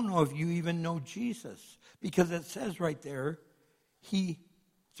 I don't know if you even know Jesus. Because it says right there, he,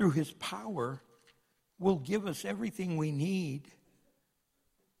 through his power, will give us everything we need.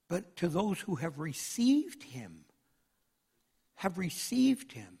 But to those who have received him,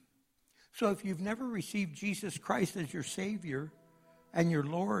 So if you've never received Jesus Christ as your Savior and your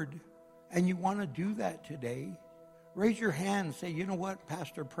Lord, and you want to do that today, raise your hand and say, you know what,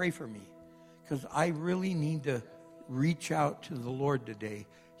 Pastor, pray for me. Because I really need to reach out to the Lord today.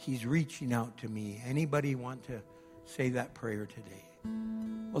 He's reaching out to me. Anybody want to say that prayer today?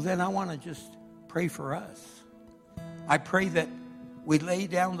 Well, then I want to just pray for us. I pray that we lay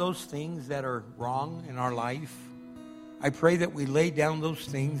down those things that are wrong in our life. I pray that we lay down those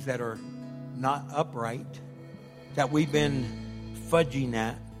things that are not upright, that we've been fudging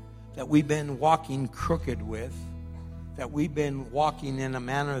at, that we've been walking crooked with, that we've been walking in a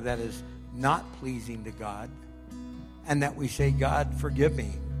manner that is not pleasing to God, and that we say, God, forgive me,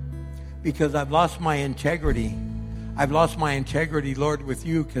 because I've lost my integrity. I've lost my integrity, Lord, with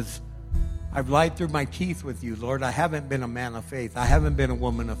you, because I've lied through my teeth with you, Lord. I haven't been a man of faith. I haven't been a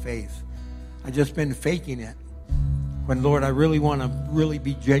woman of faith. I've just been faking it. When, Lord, I really want to really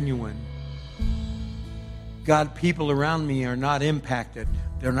be genuine. God, people around me are not impacted.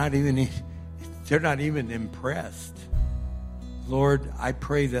 They're not even impressed. Lord, I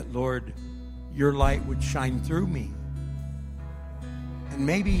pray that, Lord, your light would shine through me. And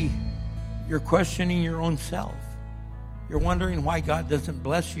maybe you're questioning your own self. You're wondering why God doesn't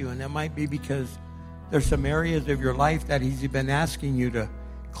bless you, and it might be because there's some areas of your life that he's been asking you to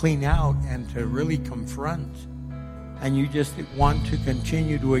clean out and to really confront, and you just want to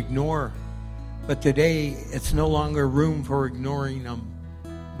continue to ignore. But today, it's no longer room for ignoring them,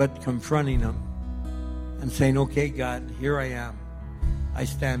 but confronting them and saying, okay, God, here I am. I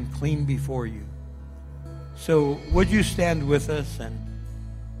stand clean before you. So would you stand with us? And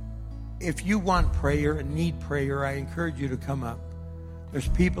if you want prayer and need prayer, I encourage you to come up. There's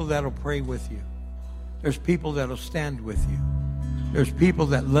people that will pray with you. There's people that will stand with you. There's people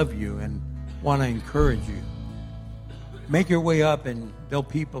that love you and want to encourage you. Make your way up, and there'll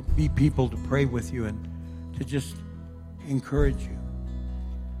be people to pray with you and to just encourage you.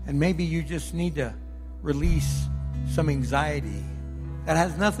 And maybe you just need to release some anxiety that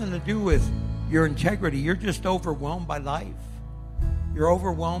has nothing to do with your integrity. You're just overwhelmed by life. You're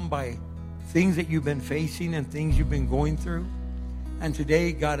overwhelmed by things that you've been facing and things you've been going through. And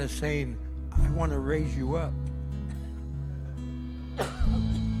today God is saying, I want to raise you up.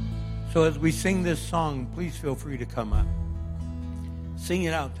 So as we sing this song, please feel free to come up. Sing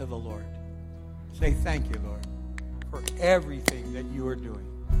it out to the Lord. Say thank you, Lord, for everything that you are doing.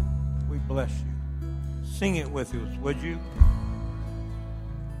 We bless you. Sing it with us, would you?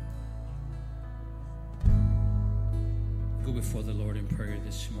 Go before the Lord in prayer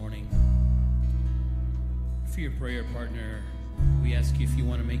this morning. For your prayer partner, we ask you if you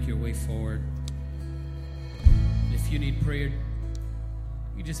want to make your way forward. If you need prayer,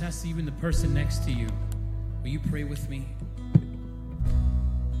 you just ask even the person next to you, will you pray with me?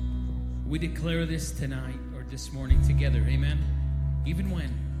 We declare this tonight or this morning together, amen? Even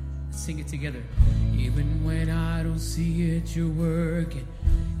when, let's sing it together. Even when I don't see it, you're working.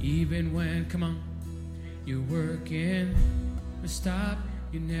 Even when, come on, you're working. Stop,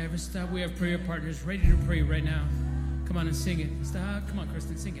 you never stop. We have prayer partners ready to pray right now. Come on and sing it. Stop, come on,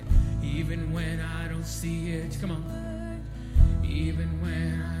 Kristen, sing it. Even when I don't see it, come on. Even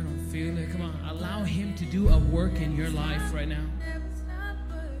when I don't feel it, come on. Allow him to do a work in your life right now.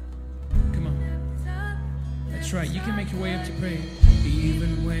 Come on. That's right. You can make your way up to pray.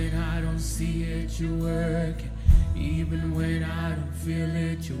 Even when I don't see it, you're working. Even when I don't feel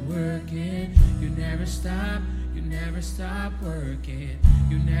it, you're working. You never stop. You never stop working.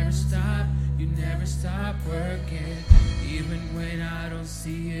 You never stop working. Even when I don't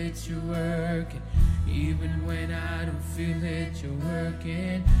see it, you're working. Even when I don't feel it, you're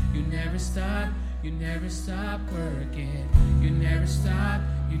working. You never stop working. You never stop working.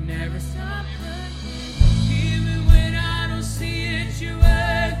 Even when I don't see it, you're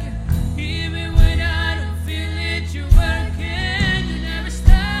working. Even when I don't feel it, you're working. You never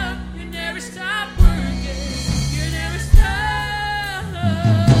stop working. You never stop.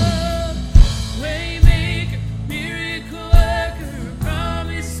 Waymaker, miracle worker,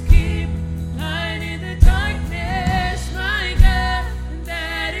 promise keep, light in the darkness, my God,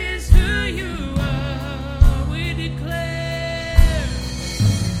 that is who you are. We declare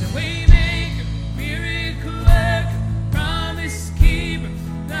the waymaker, miracle worker, promise keep,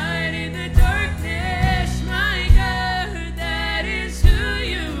 light in the darkness, my God, that is who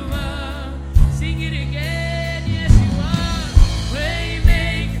you are. Sing it again, yes you are.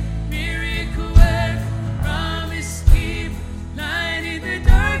 Waymaker, miracle worker, promise keep, light in the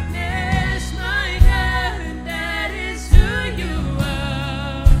darkness, my God, that is who you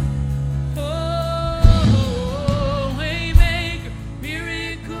are. Oh, waymaker,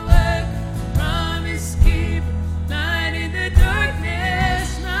 miracle worker, promise keep, light in the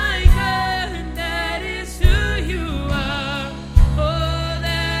darkness, my God, that is who you are. Oh,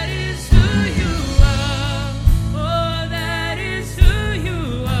 that is who you are. Oh, that is who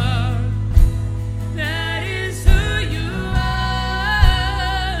you are. That is who you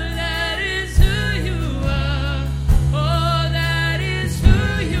are. That is who you are. Oh, that is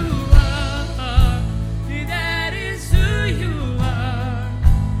who you are. That is who you are.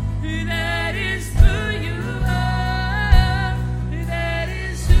 That is who you are. That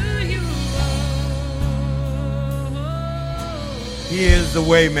is who you are. He is the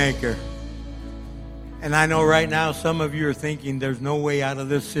way maker. And I know right now some of you are thinking there's no way out of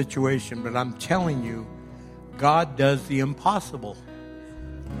this situation, but I'm telling you, God does the impossible.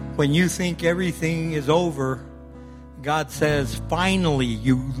 When you think everything is over, God says, finally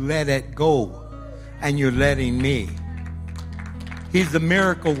you let it go, and you're letting me. He's the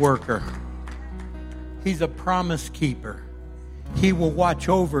miracle worker. He's a promise keeper. He will watch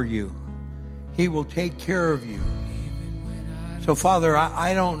over you. He will take care of you. So, Father,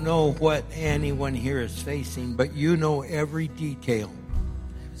 I don't know what anyone here is facing, but you know every detail.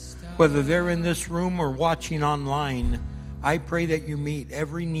 Whether they're in this room or watching online, I pray that you meet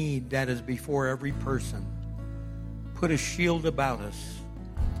every need that is before every person. Put a shield about us.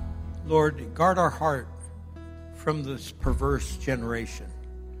 Lord, guard our heart from this perverse generation.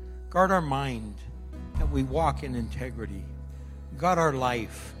 Guard our mind that we walk in integrity. Guard our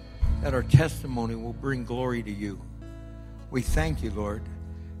life that our testimony will bring glory to you. We thank you, Lord,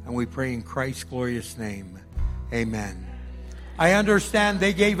 and we pray in Christ's glorious name. Amen. I understand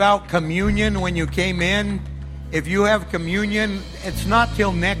they gave out communion when you came in. If you have communion, it's not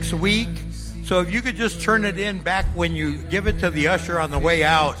till next week. So if you could just turn it in back when you give it to the usher on the way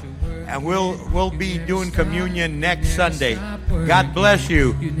out, and we'll be doing communion next Sunday. God bless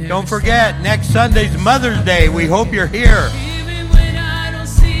you. Don't forget, next Sunday's Mother's Day. We hope you're here.